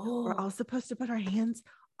 and then we're all supposed to put our hands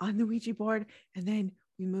on the Ouija board, and then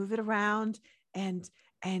we move it around, and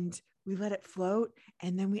we let it float,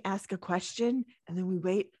 and then we ask a question, and then we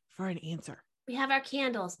wait for an answer. We have our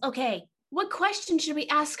candles. Okay. What question should we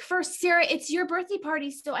ask first? Sarah, it's your birthday party,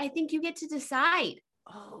 so I think you get to decide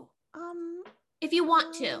Oh, if you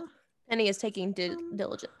want to. Penny is taking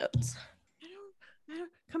diligent notes. I don't.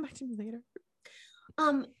 Come back to me later.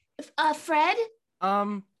 Fred?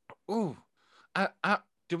 Ooh.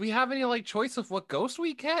 Do we have any like choice of what ghost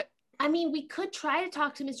we get? I mean, we could try to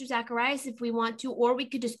talk to Mr. Zacharias if we want to, or we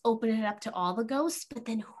could just open it up to all the ghosts, but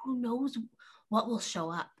then who knows what will show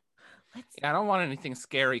up. Yeah, I don't want anything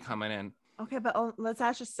scary coming in. Okay, but let's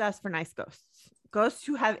just ask for nice ghosts. Ghosts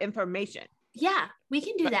who have information. Yeah, we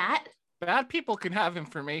can do that. Bad people can have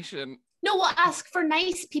information. No, we'll ask for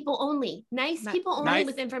nice people only. Nice people only nice-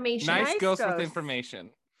 with information. Nice Nice ghosts with ghosts. information.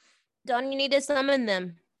 Don, you need to summon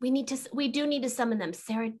them. We do need to summon them.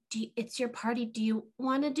 Sarah, it's your party. Do you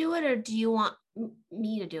want to do it or do you want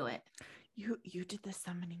me to do it? You did the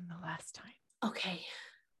summoning the last time. Okay.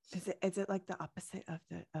 Is it like the opposite of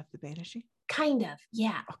the banishing? Kind of,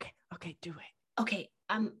 yeah. Okay, do it. Okay.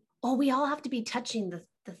 Oh, we all have to be touching the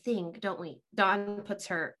thing, don't we? Dawn puts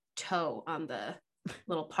her toe on the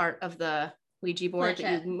little part of the Ouija board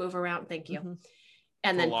that you move around. Thank you. Mm-hmm.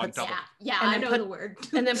 And then puts I know the word.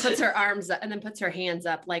 And then puts her arms up and then puts her hands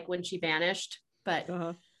up like when she vanished. But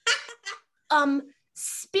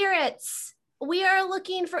spirits, we are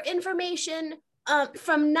looking for information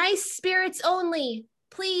from nice spirits only.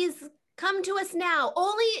 Please come to us now.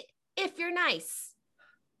 Only if you're nice.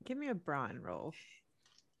 Give me a brawn roll.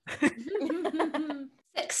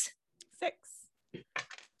 6.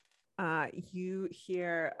 You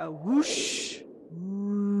hear a whoosh.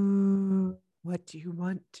 Ooh, what do you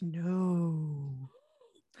want to know?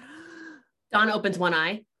 Dawn opens one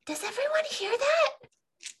eye. Does everyone hear that?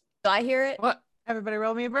 Do I hear it? What? Everybody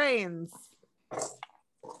roll me brains.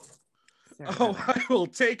 Oh, I will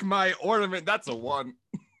take my ornament. That's a 1.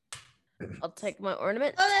 I'll take my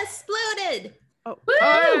ornament. Oh, that exploded. Oh,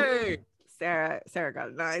 Hey! Sarah got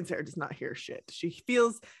a 9. Sarah does not hear shit. She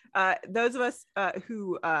feels those of us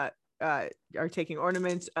who are taking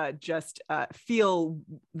ornaments just feel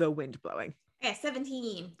the wind blowing. Okay,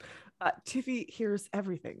 17. Tiffy hears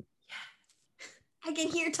everything. I can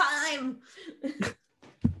hear time.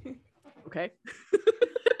 Okay.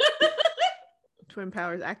 Twin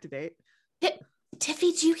powers activate.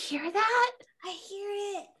 Tiffy, do you hear that? I hear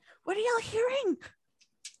it. What are y'all hearing?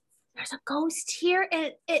 There's a ghost here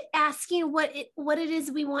and it asking what it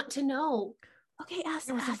is we want to know. Okay, ask.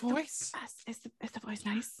 There was a voice. Is the voice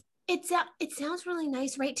nice? It sounds really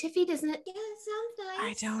nice, right, Tiffy? Doesn't it? Yeah, it sounds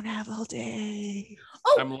nice. I don't have all day.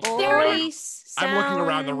 I'm Oh, they're in a, Voice I'm looking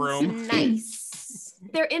around the room. Nice.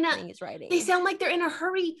 they're in I a. think it's writing. They sound like they're in a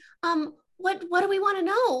hurry. What do we want to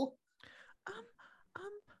know? I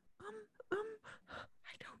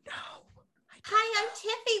don't know. Hi, I'm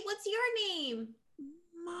Tiffy. What's your name?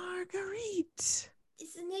 Marguerite.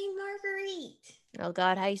 Is the name Marguerite? Oh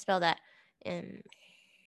God, how do you spell that?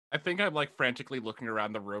 I think I'm like frantically looking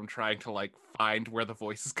around the room trying to like find where the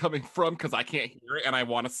voice is coming from because I can't hear it and I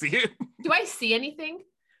want to see it. Do I see anything?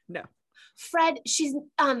 No. Fred, she's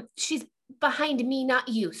behind me, not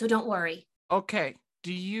you, so don't worry. Okay.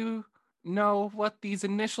 Do you know what these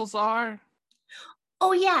initials are?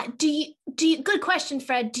 Oh yeah. Do you good question,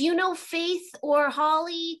 Fred. Do you know Faith or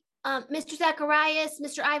Holly, Mr. Zacharias,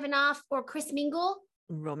 Mr. Ivanov, or Chris Mingle?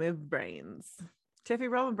 Roll me brains. Tiffy,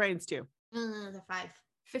 roll me brains too. The 5.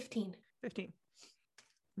 15. 15.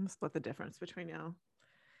 I'm gonna split the difference between y'all.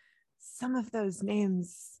 Some of those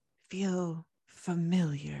names feel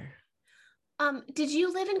familiar. Did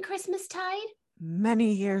you live in Christmastide?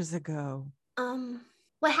 Many years ago.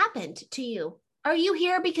 What happened to you? Are you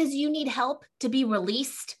here because you need help to be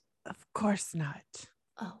released? Of course not.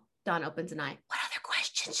 Oh, Dawn opens an eye. What other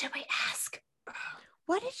questions should we ask?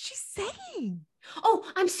 What is she saying? Oh,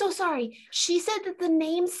 I'm so sorry. She said that the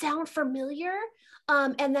names sound familiar,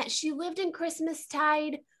 and that she lived in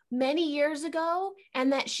Christmastide many years ago,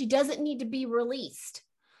 and that she doesn't need to be released.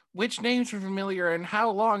 Which names are familiar and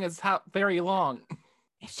how long is how very long?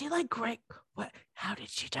 Is she like Greg? What? How did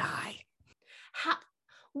she die?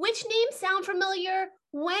 Which names sound familiar?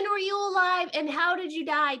 When were you alive, and how did you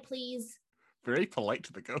die, please? Very polite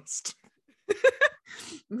to the ghost.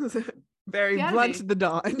 Very Gotta blunt be. to the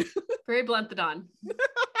dawn. Very blunt, the Dawn.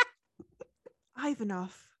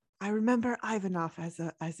 Ivanov. I remember Ivanov as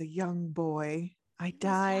a young boy. I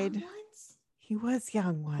died. He was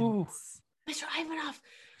young once. Mr. Ivanov.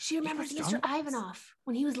 She remembers was Mr. young? Ivanov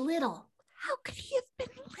when he was little. How could he have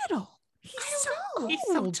been little? He's I don't so know. He's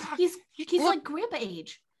so old. tiny. He's Look. like grandpa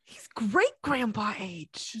age. He's great grandpa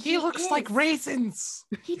age. He looks like is. raisins.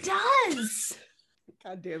 He does.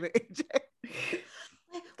 God damn it, AJ.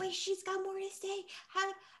 Wait, she's got more to say.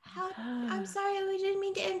 How? I'm sorry, we didn't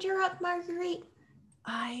mean to interrupt, Marguerite.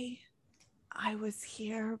 I was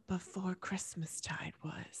here before Christmastide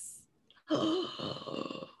was. How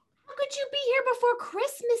could you be here before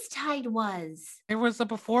Christmastide was? There was a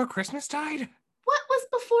before Christmastide? What was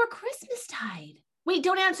before Christmastide? Wait,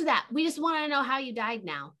 don't answer that. We just want to know how you died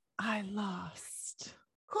now. I lost.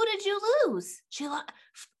 Who did you lose?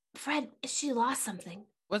 Fred, she lost something.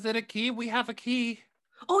 Was it a key? We have a key.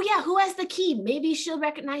 Oh yeah, who has the key? Maybe she'll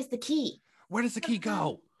recognize the key. Where does the key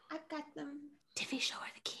go? I've got them. Tiffy, show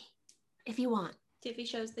her the key. If you want. Tiffy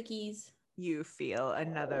shows the keys. You feel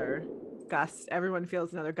another gust. Everyone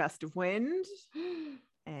feels another gust of wind,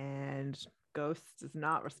 and Ghost is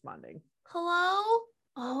not responding. Hello?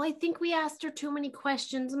 Oh, I think we asked her too many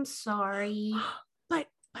questions. I'm sorry.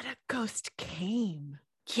 But a ghost came.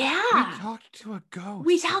 Yeah. We talked to a ghost.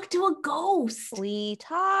 We talked to a ghost. We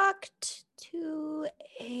talked to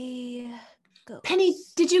a ghost. Penny,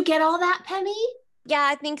 did you get all that, Penny? Yeah,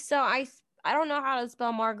 I think so. I don't know how to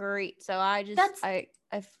spell Marguerite, so I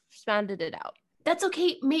found it out. That's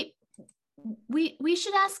okay. We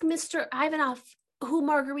should ask Mr. Ivanov who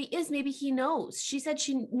Marguerite is. Maybe he knows. She said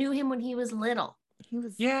she knew him when he was little. He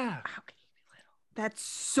was. Yeah. How can he be little? That's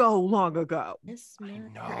so long ago. I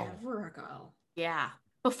know. Forever ago. Yeah.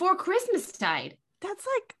 Before Christmastide. That's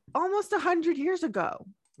like almost 100 years ago.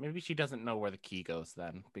 Maybe she doesn't know where the key goes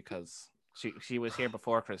then, because she was here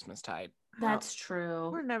before Christmastide. That's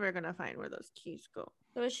true. We're never gonna find where those keys go.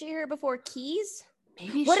 So was she here before keys?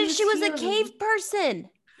 Maybe What if she was a here. cave person?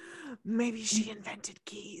 Maybe she invented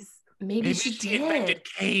keys. Maybe she did. invented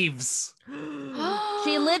caves.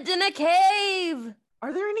 She lived in a cave.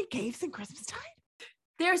 Are there any caves in Christmastide?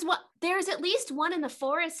 There's at least one in the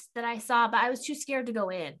forest that I saw, but I was too scared to go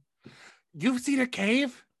in. You've seen a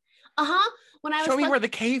cave? Uh-huh. When I was Show me like- where the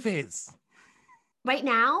cave is. right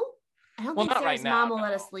now? I don't Well, think not right Sarah's now, mom will let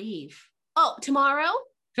no. us leave. Oh, tomorrow?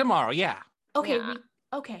 Tomorrow, yeah. Okay. Yeah.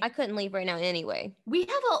 Okay. I couldn't leave right now anyway. We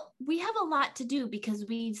have a lot to do because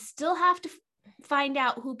we still have to find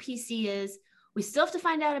out who PC is. We still have to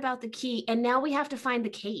find out about the key, and now we have to find the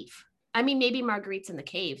cave. I mean, maybe Marguerite's in the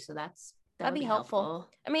cave, so that'd That'd be helpful.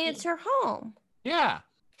 I mean, it's her home. Yeah.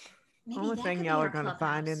 The only thing y'all are gonna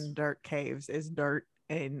find in dirt caves is dirt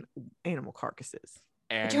and animal carcasses.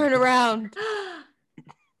 And Turn around.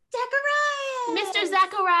 Zacharias! Mr.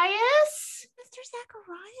 Zacharias? Mr.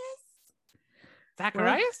 Zacharias?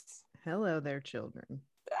 Zacharias? Hello there, children.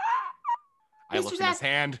 I Mr. looked in his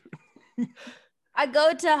hand. I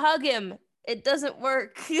go to hug him. It doesn't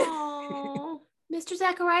work. Oh, Mr.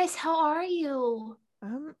 Zacharias, how are you?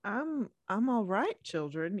 I'm all right,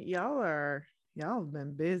 children. Y'all have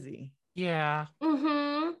been busy. Yeah.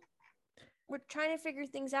 Mm-hmm. We're trying to figure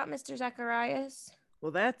things out, Mr. Zacharias.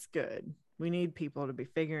 Well, that's good. We need people to be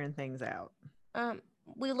figuring things out.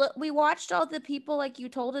 We watched all the people like you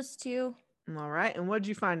told us to. All right, and what'd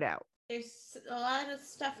you find out? There's a lot of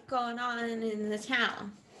stuff going on in the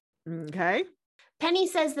town. Okay. Penny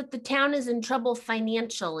says that the town is in trouble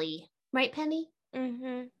financially. Right, Penny?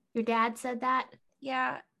 Mm-hmm. Your dad said that?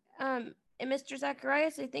 Yeah. And Mr.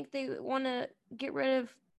 Zacharias, I think they want to get rid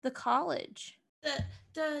of the college.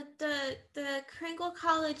 The Kringle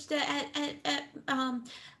College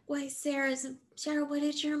wait, Sarah, what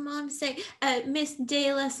did your mom say? Miss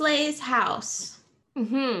De La Slay's house.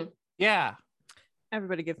 Mm-hmm. Yeah.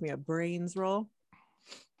 Everybody give me a brains roll.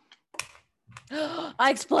 I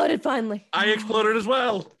exploded finally. I exploded as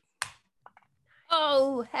well.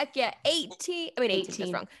 Oh, heck yeah. 18. I mean, 18. That's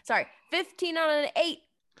 18. wrong. Sorry. 15 on an 8.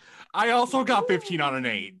 I also got 15 on an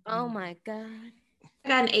 8. Oh my God. I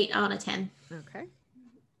got an 8 on a 10. Okay.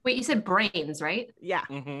 Wait, you said brains, right? Yeah.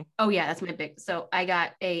 Mm-hmm. Oh, yeah, that's my big. So I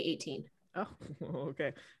got a 18. Oh,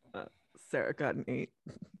 okay. Sarah got an 8.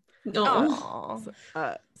 No.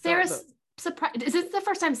 Aw. Sarah's surprised. Is this the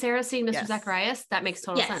first time Sarah's seen Mr. Yes. Zacharias? That makes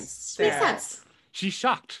total sense. Yes. Makes Sarah. sense. She's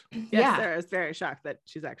shocked. Yes, Yeah. Sarah is very shocked that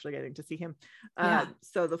she's actually getting to see him. Yeah.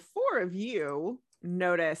 So the four of you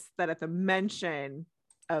notice that at the mention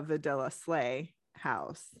of the De La Slay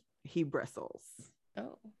house, he bristles.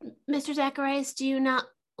 Oh. Mr. Zacharias, do you not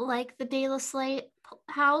like the De La Slay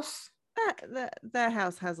house? That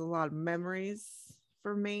house has a lot of memories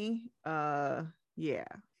for me. Yeah,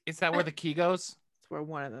 Is that where the key goes? it's where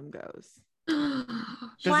one of them goes. Does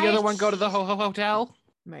Why- the other one go to the Hotel?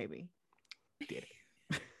 Maybe.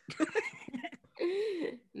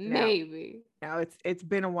 Maybe. Now it's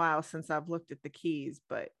been a while since I've looked at the keys,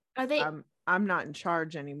 but Are they? I'm not in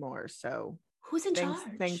charge anymore, so Who's in charge?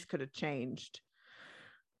 things could have changed.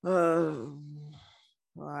 Well,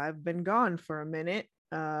 I've been gone for a minute,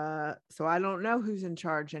 so I don't know who's in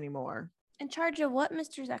charge anymore. In charge of what,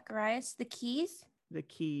 Mr. Zacharias? The keys? The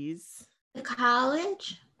keys, The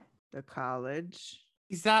college? the college.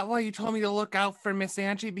 Is that why you told me to look out for Miss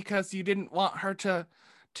Angie, because you didn't want her to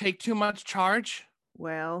take too much charge?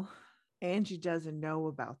 Well, Angie doesn't know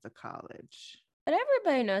about the college. But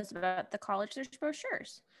everybody knows about the college. There's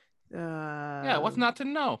brochures. Yeah, what's not to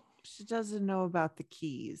know? She doesn't know about the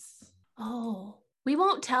keys. Oh, we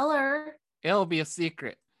won't tell her. It'll be a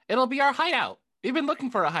secret. It'll be our hideout. We've been looking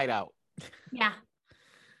for a hideout. Yeah.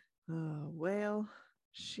 Well,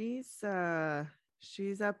 she's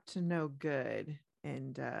up to no good,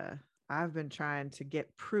 and I've been trying to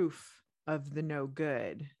get proof of the no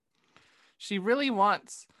good. She really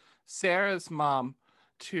wants Sarah's mom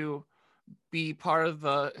to be part of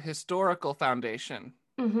the historical foundation.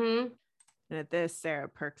 Mm-hmm. And at this, Sarah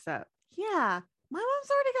perks up. Yeah, my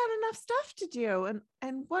mom's already got enough stuff to do.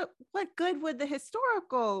 And what good would the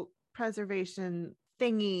historical preservation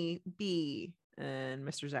thingy be? And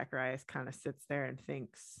Mr. Zacharias kind of sits there and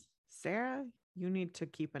thinks, Sarah, you need to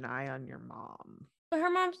keep an eye on your mom. But her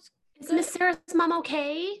mom's Is good. Miss Sarah's mom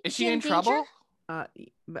okay? Is she in trouble?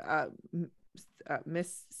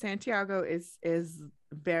 Miss Santiago is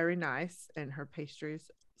very nice, and her pastries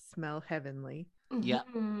smell heavenly. Yeah.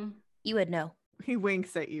 Mhm. You would know. He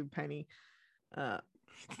winks at you, Penny.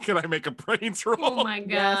 Can I make a brains roll? Oh my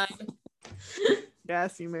god.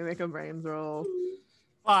 Yes, you may make a brains roll.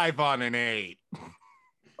 5 on an 8.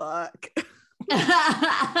 Fuck.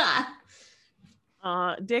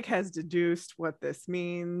 Dick has deduced what this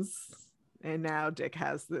means, and now Dick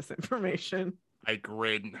has this information. I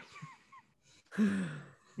grin.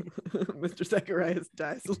 Mr. Zacharias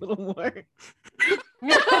dies a little more.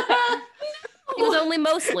 He was only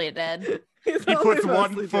mostly dead. He puts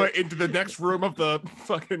one foot into the next room of the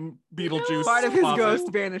fucking Beetlejuice. Part of his closet.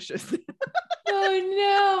 ghost vanishes.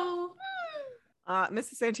 Oh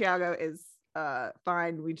Mrs. Santiago is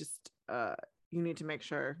fine. We just you need to make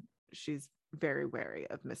sure she's very wary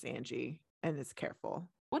of Miss Angie and is careful.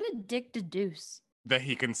 What did Dick deduce? That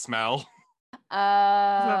he can smell.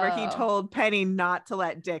 Remember, he told Penny not to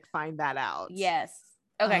let Dick find that out. Yes.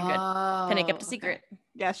 Okay, good. Penny kept a okay. secret.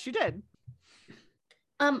 Yes, she did.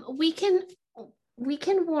 We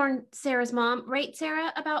can warn Sarah's mom, right,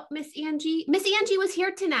 Sarah, about Miss Angie. Miss Angie was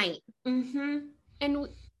here tonight, Mm-hmm. and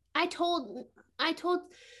I told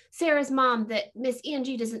Sarah's mom that Miss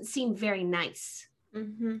Angie doesn't seem very nice.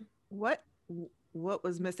 Mm-hmm. What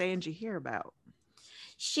was Miss Angie here about?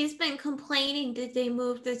 She's been complaining that they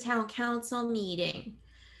moved the town council meeting.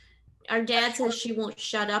 Our dad says she won't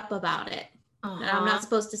shut up about it. And I'm not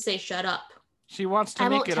supposed to say shut up. She wants to I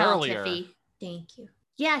make won't it tell earlier. Tiffy. Thank you.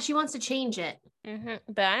 Yeah, she wants to change it.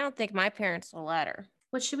 But I don't think my parents will let her.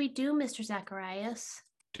 What should we do, Mr. Zacharias?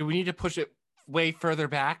 Do we need to push it way further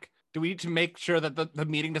back? Do we need to make sure that the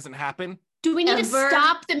meeting doesn't happen? Do we need to Ever?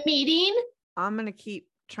 stop the meeting? I'm gonna keep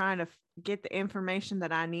trying to get the information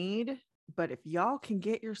that I need, but if y'all can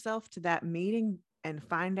get yourself to that meeting and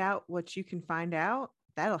find out what you can find out,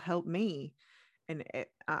 that'll help me. And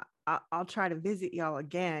I'll try to visit y'all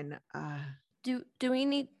again. Do we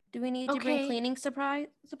need to bring Okay. cleaning supplies?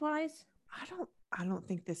 I don't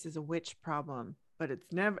think this is a witch problem, but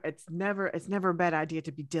it's never a bad idea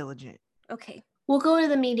to be diligent. Okay. We'll go to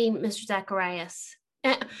the meeting, Mr. Zacharias.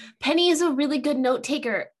 Penny is a really good note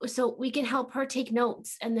taker, so we can help her take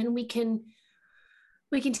notes, and then we can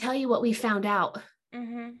tell you what we found out.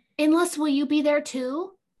 Mm-hmm. Unless, will you be there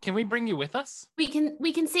too? Can we bring you with us? We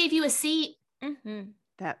can save you a seat. Mm-hmm.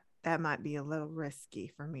 That might be a little risky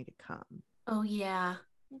for me to come. Oh yeah.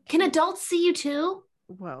 Can adults see you too?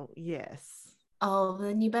 Well, yes. Oh,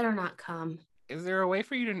 then you better not come. Is there a way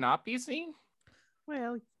for you to not be seen?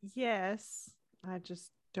 Well, yes. I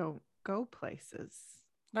just don't go places.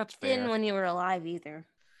 That's fair. Didn't when you were alive either.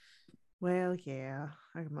 Well, yeah.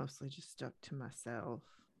 I mostly just stuck to myself.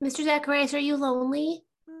 Mr. Zacharias, are you lonely?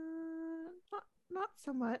 Not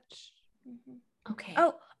so much. Okay.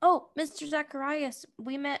 Oh, Mr. Zacharias,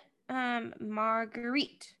 we met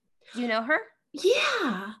Marguerite. Do you know her?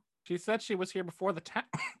 Yeah. She said she was here before the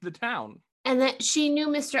town. And that she knew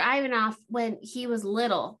Mr. Ivanov when he was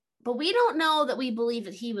little, but we don't know that we believe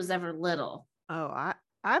that he was ever little. Oh,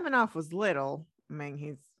 Ivanov was little. I mean,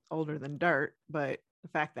 he's older than dirt, but the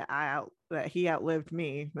fact that he outlived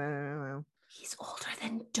me, He's older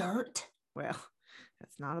than dirt. well,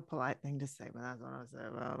 that's not a polite thing to say, but that's what I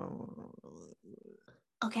said.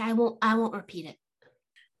 Okay, I won't repeat it.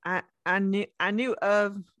 I knew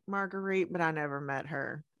of Marguerite, but I never met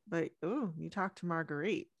her. But you talked to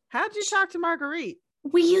Marguerite. How'd you talk to Marguerite?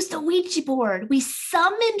 We used a Ouija board. We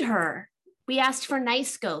summoned her. We asked for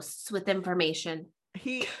nice ghosts with information.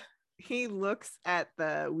 He looks at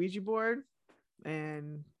the Ouija board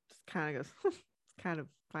and just kind of goes, kind of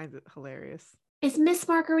finds it hilarious. Is Miss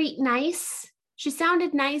Marguerite nice? She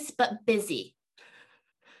sounded nice but busy.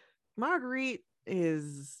 Marguerite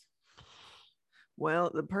is, well,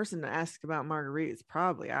 the person to ask about Marguerite is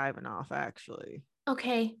probably Ivanov, actually.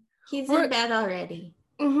 Okay. He's We're- in bed already.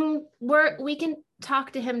 We can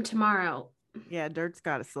talk to him tomorrow. Yeah, Dirt's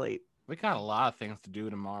got to sleep. We got a lot of things to do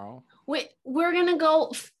tomorrow. We're gonna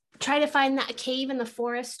go try to find that cave in the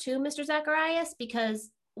forest too, Mr. Zacharias,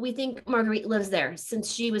 because we think Marguerite lives there.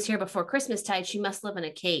 Since she was here before Christmastide, she must live in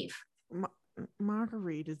a cave.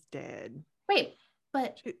 Marguerite is dead. Wait,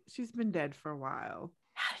 but She's been dead for a while.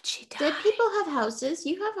 how did she die? Dead people have houses.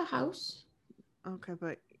 You have a house. Okay,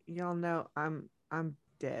 but y'all know I'm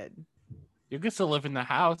dead. You can still live in the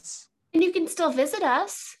house. And you can still visit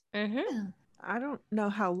us. Mm-hmm. I don't know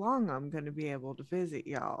how long I'm going to be able to visit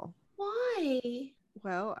y'all. Why?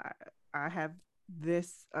 Well, I have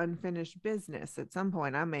this unfinished business. At some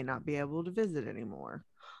point, I may not be able to visit anymore.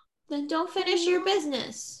 Then don't finish your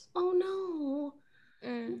business. Oh no.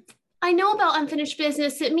 Mm. I know about unfinished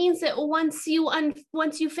business. It means that once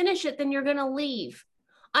you finish it, then you're gonna leave.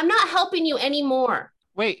 I'm not helping you anymore.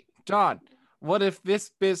 Wait, John, what if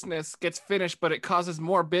this business gets finished, but it causes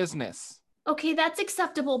more business? Okay, that's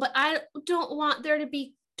acceptable, but I don't want there to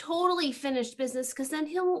be totally finished business because then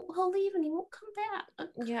he'll leave and he won't come back.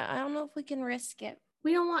 Yeah, I don't know if we can risk it.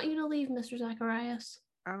 We don't want you to leave, Mr. Zacharias.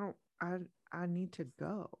 I need to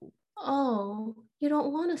go. Oh, you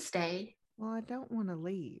don't want to stay. Well, I don't want to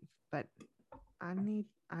leave, but I need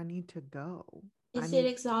to go. Is it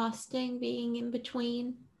exhausting being in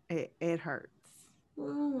between? It hurts. I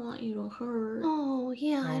don't want you to hurt. Oh,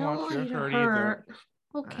 yeah, I don't want you to hurt.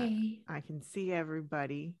 Okay. I can see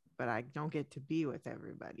everybody, but I don't get to be with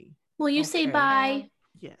everybody. Will you say Okay. bye?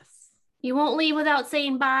 Yes. You won't leave without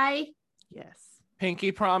saying bye? Yes.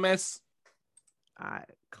 Pinky promise.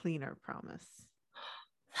 Cleaner promise.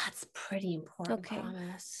 That's pretty important Okay.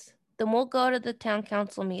 promise. Then we'll go to the town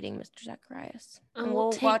council meeting, Mr. Zacharias. And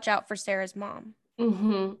we'll watch out for Sarah's mom.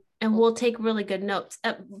 Mm-hmm. And we'll take really good notes.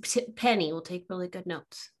 Penny will take really good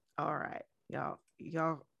notes. All right. Y'all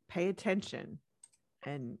pay attention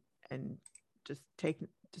and just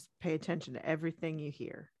pay attention to everything you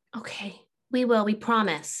hear. Okay. We will. We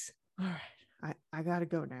promise. All right. I gotta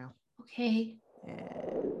go now. Okay.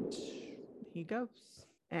 And he goes.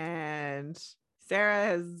 And Sarah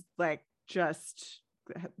has just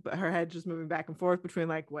her head just moving back and forth between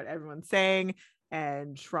what everyone's saying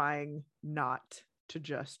and trying not to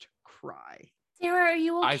just cry. Sarah, are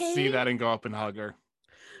you okay? I see that and go up and hug her.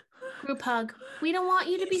 Group hug. We don't want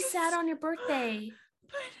you to be sad on your birthday.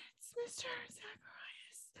 But it's Mr.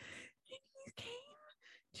 Zacharias. And he came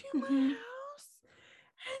to my Mhm. house.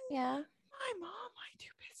 And Yeah. my mom might do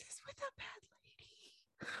business with a bad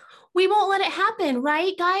lady. We won't let it happen,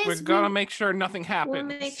 right, guys? We're gonna make sure nothing We'll happens.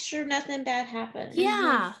 make sure nothing bad happens.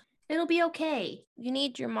 Yeah. It'll be okay. You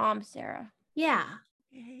need your mom, Sarah. Yeah.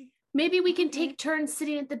 Okay. Maybe we can take turns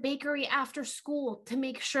sitting at the bakery after school to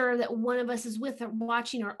make sure that one of us is with her,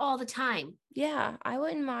 watching her all the time. Yeah, I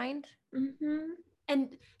wouldn't mind. Mm-hmm.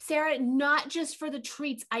 And Sarah, not just for the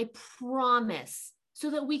treats, I promise, so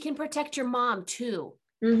that we can protect your mom too.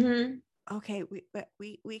 Mm-hmm. Okay,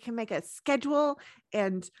 we can make a schedule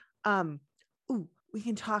and we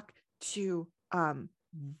can talk to I'll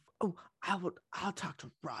talk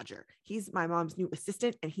to Roger. He's my mom's new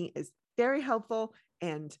assistant and he is very helpful,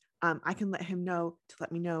 and I can let him know to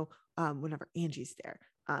let me know whenever Angie's there.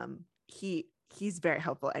 He's very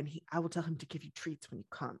helpful, and I will tell him to give you treats when you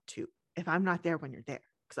come too. If I'm not there when you're there,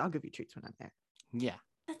 because I'll give you treats when I'm there. Yeah.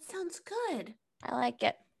 That sounds good. I like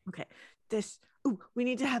it. Okay. We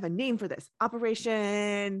need to have a name for this.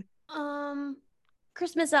 Operation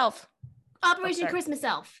Christmas elf. Operation sorry. Christmas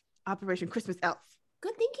Elf. Operation Christmas Elf.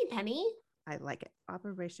 Good thinking, Penny. I like it.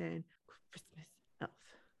 Operation Christmas Elf.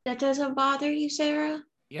 That doesn't bother you, Sarah?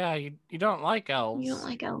 Yeah, you don't like elves. You don't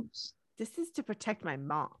like elves. This is to protect my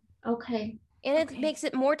mom. Okay. And it Okay. makes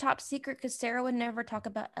it more top secret because Sarah would never talk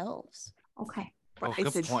about elves. Okay. Oh, I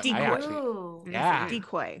good said point. decoy. I actually- Ooh, I said Yeah.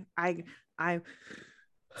 decoy.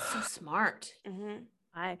 so smart.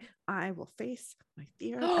 I will face my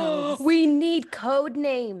fear of elves. We need code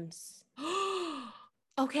names.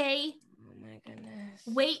 Okay. Oh my goodness.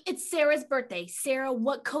 Wait, it's Sarah's birthday. Sarah,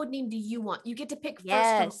 what code name do you want? You get to pick first from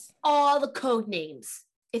Yes. all the code names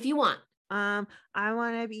if you want. I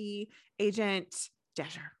want to be Agent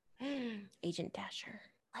Dasher. Agent Dasher.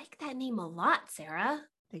 Like that name a lot, Sarah.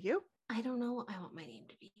 Thank you. I don't know what I want my name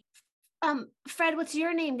to be. Fred, what's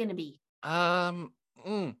your name gonna be? Well,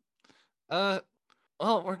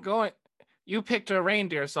 we're going. You picked a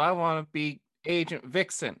reindeer, so I want to be Agent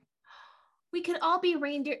Vixen. We could all be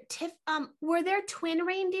reindeer. Were there twin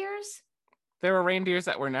reindeers? There were reindeers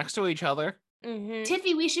that were next to each other. Mm-hmm.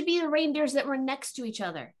 Tiffy, we should be the reindeers that were next to each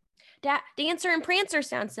other. Dancer and Prancer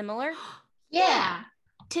sound similar. Yeah.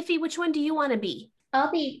 Tiffy, which one do you want to be?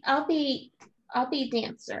 I'll be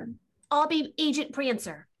Dancer. I'll be Agent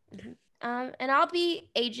Prancer. And I'll be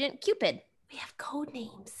Agent Cupid. We have code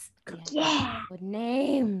names. Yeah. Good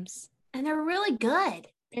names. And they're really good.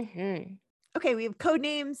 Mm-hmm. Okay, we have code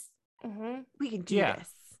names. Mm-hmm. We can do Yeah. this.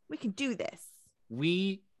 We can do this.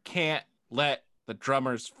 We can't let the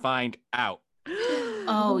drummers find out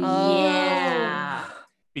Oh, Oh. yeah.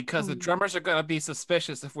 because the drummers are going to be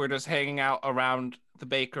suspicious if we're just hanging out around the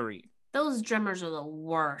bakery. Those drummers are the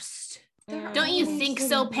worst. Mm. Don't you think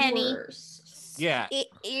so, Penny? Yeah,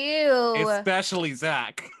 Ew. especially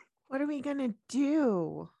Zach. What are we gonna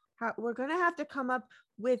do? We're gonna have to come up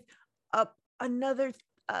with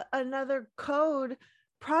another code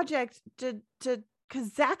project to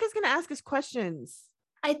because Zach is gonna ask us questions.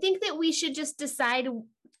 I think that we should just decide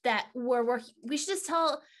that we should just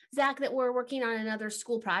tell Zach that we're working on another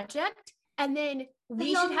school project, and then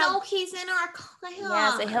we should know have. he's in our class.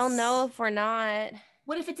 Yeah, so he'll know if we're not.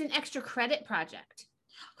 What if it's an extra credit project?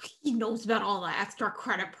 He knows about all the extra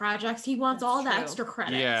credit projects. He wants That's all the true. extra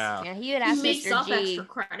credits. Yeah, he would He ask makes Mr. up G. extra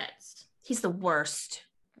credits. He's the worst.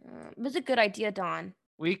 It was a good idea, Dawn.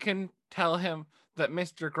 We can tell him that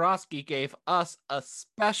Mr. Grosky gave us a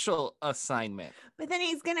special assignment. But then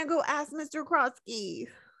he's gonna go ask Mr. Krosky.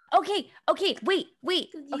 Okay, wait.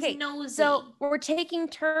 He's Okay, nosy. so we're taking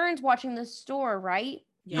turns watching the store, right?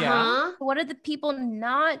 Yeah. Uh-huh. What if the people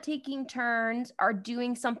not taking turns are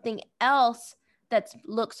doing something else that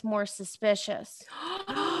looks more suspicious?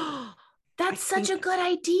 That's such a think- good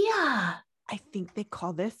idea. I think they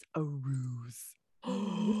call this a ruse.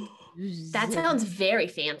 That sounds very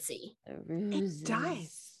fancy. A ruse. It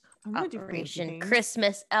does. I'm gonna do fancy Operation things.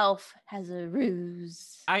 Christmas Elf has a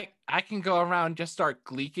ruse. I can go around and just start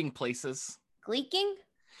gleeking places. Gleeking?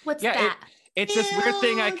 What's Yeah, that? It's this weird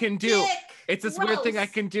thing I can do. Dick. It's this weird thing I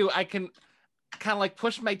Gross. can do. I can kind of like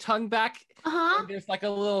push my tongue back, Uh-huh. and there's like a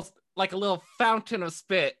little fountain of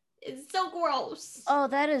spit. It's so gross. Oh,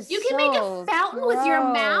 that is You can make a so fountain with your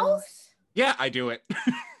mouth? gross. Yeah, I do it.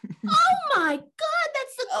 Oh my god,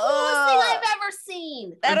 that's the coolest thing I've ever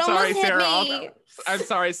seen. That I'm sorry, almost hit Sarah. me. I'm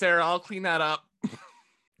sorry, Sarah. I'll clean that up.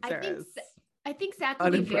 Sarah's I think Zach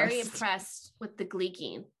would be very unimpressed. impressed with the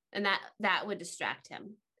gleeking, and that would distract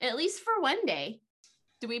him, at least for one day.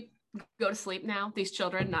 Do we go to sleep now? These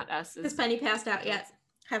children, not us. Has Penny passed out yet?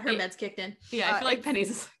 Have her Yeah. meds kicked in? Yeah, I feel like it's-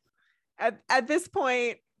 Penny's. at this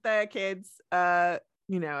point, the kids, they're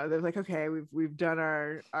like, okay, we've done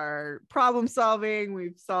our problem solving.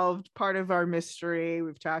 We've solved part of our mystery.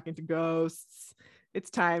 We've talking to ghosts. It's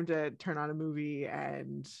time to turn on a movie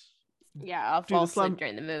and Yeah, I'll Do fall the slum- asleep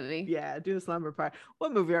during the movie. do the slumber part.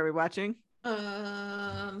 What movie are we watching? We're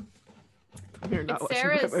not It's watching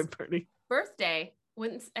Sarah's- Bye Bye Birdie. Birthday.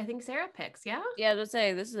 When I think Sarah picks, yeah? Yeah, I was gonna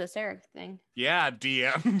say this is a Sarah thing. Yeah,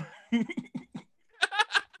 DM.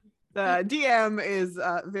 The DM is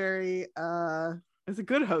is a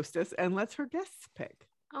good hostess and lets her guests pick.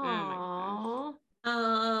 Aww.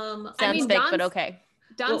 Sounds I mean, fake, but Don's- okay.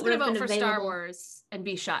 Don's What would gonna have vote been for Star available? Wars and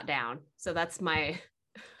be shot down. So that's my.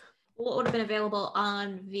 What would have been available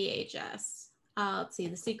on VHS? Let's see,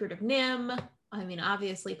 The Secret of Nim. I mean,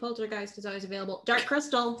 obviously, Poltergeist is always available. Dark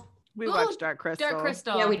Crystal. We Ooh, watch Dark Crystal. Dark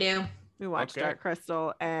Crystal. Yeah, we do. We watch Okay. Dark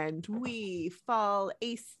Crystal and we fall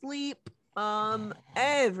asleep.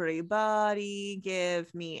 Everybody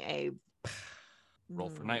give me a Roll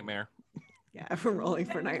for nightmare. Yeah, we're rolling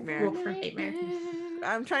for nightmare. Roll for nightmare.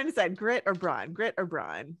 I'm trying to decide grit or brawn. Grit or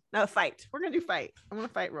brawn. No, fight. We're gonna do fight. I'm gonna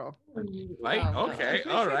fight roll. Right? Oh, Okay. I'm pretty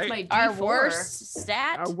All sure it's right. my Our D4. worst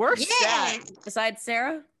stat Our worst stat. besides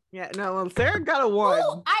Sarah. Yeah, no, well, Sarah got a 1.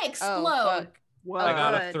 Ooh, I explode. Oh, fuck. Whoa. I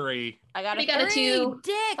got a good. 3. I got We a got a 3. 2.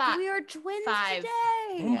 Dick, Fi- we are twins 5. today.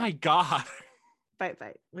 Oh my god. Fight.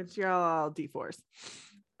 Which you're all D4s.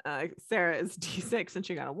 Sarah is D6 and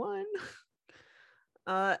she got a 1.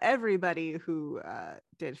 Everybody who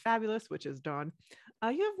did fabulous, which is Dawn,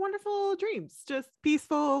 you have wonderful dreams. Just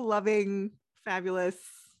peaceful, loving, fabulous,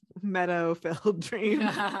 meadow-filled dreams.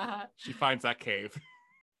 She finds that cave.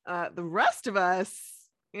 The rest of us,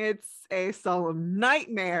 it's a solemn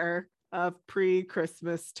nightmare of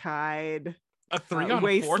pre-Christmas tide, A 3 on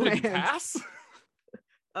a 4 did you wasteland. pass?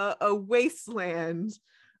 a wasteland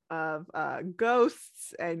of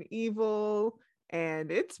ghosts and evil,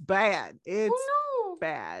 and it's bad. It's Oh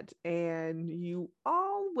bad. And you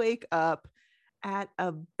all wake up at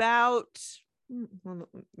about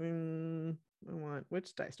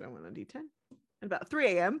which dice do I want on D10? At about 3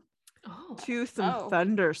 a.m. no. Oh. to some Oh.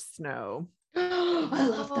 thunder snow. I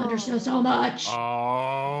love Thunder Snow so much.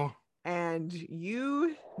 Oh. And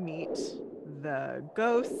you meet the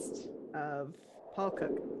ghost of Paul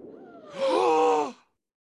Cook.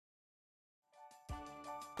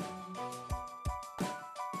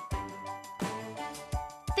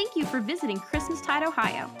 Thank you for visiting Christmastide,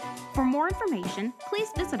 Ohio. For more information, please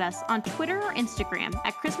visit us on Twitter or Instagram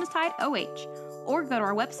at ChristmastideOH or go to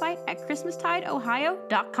our website at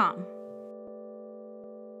ChristmastideOhio.com.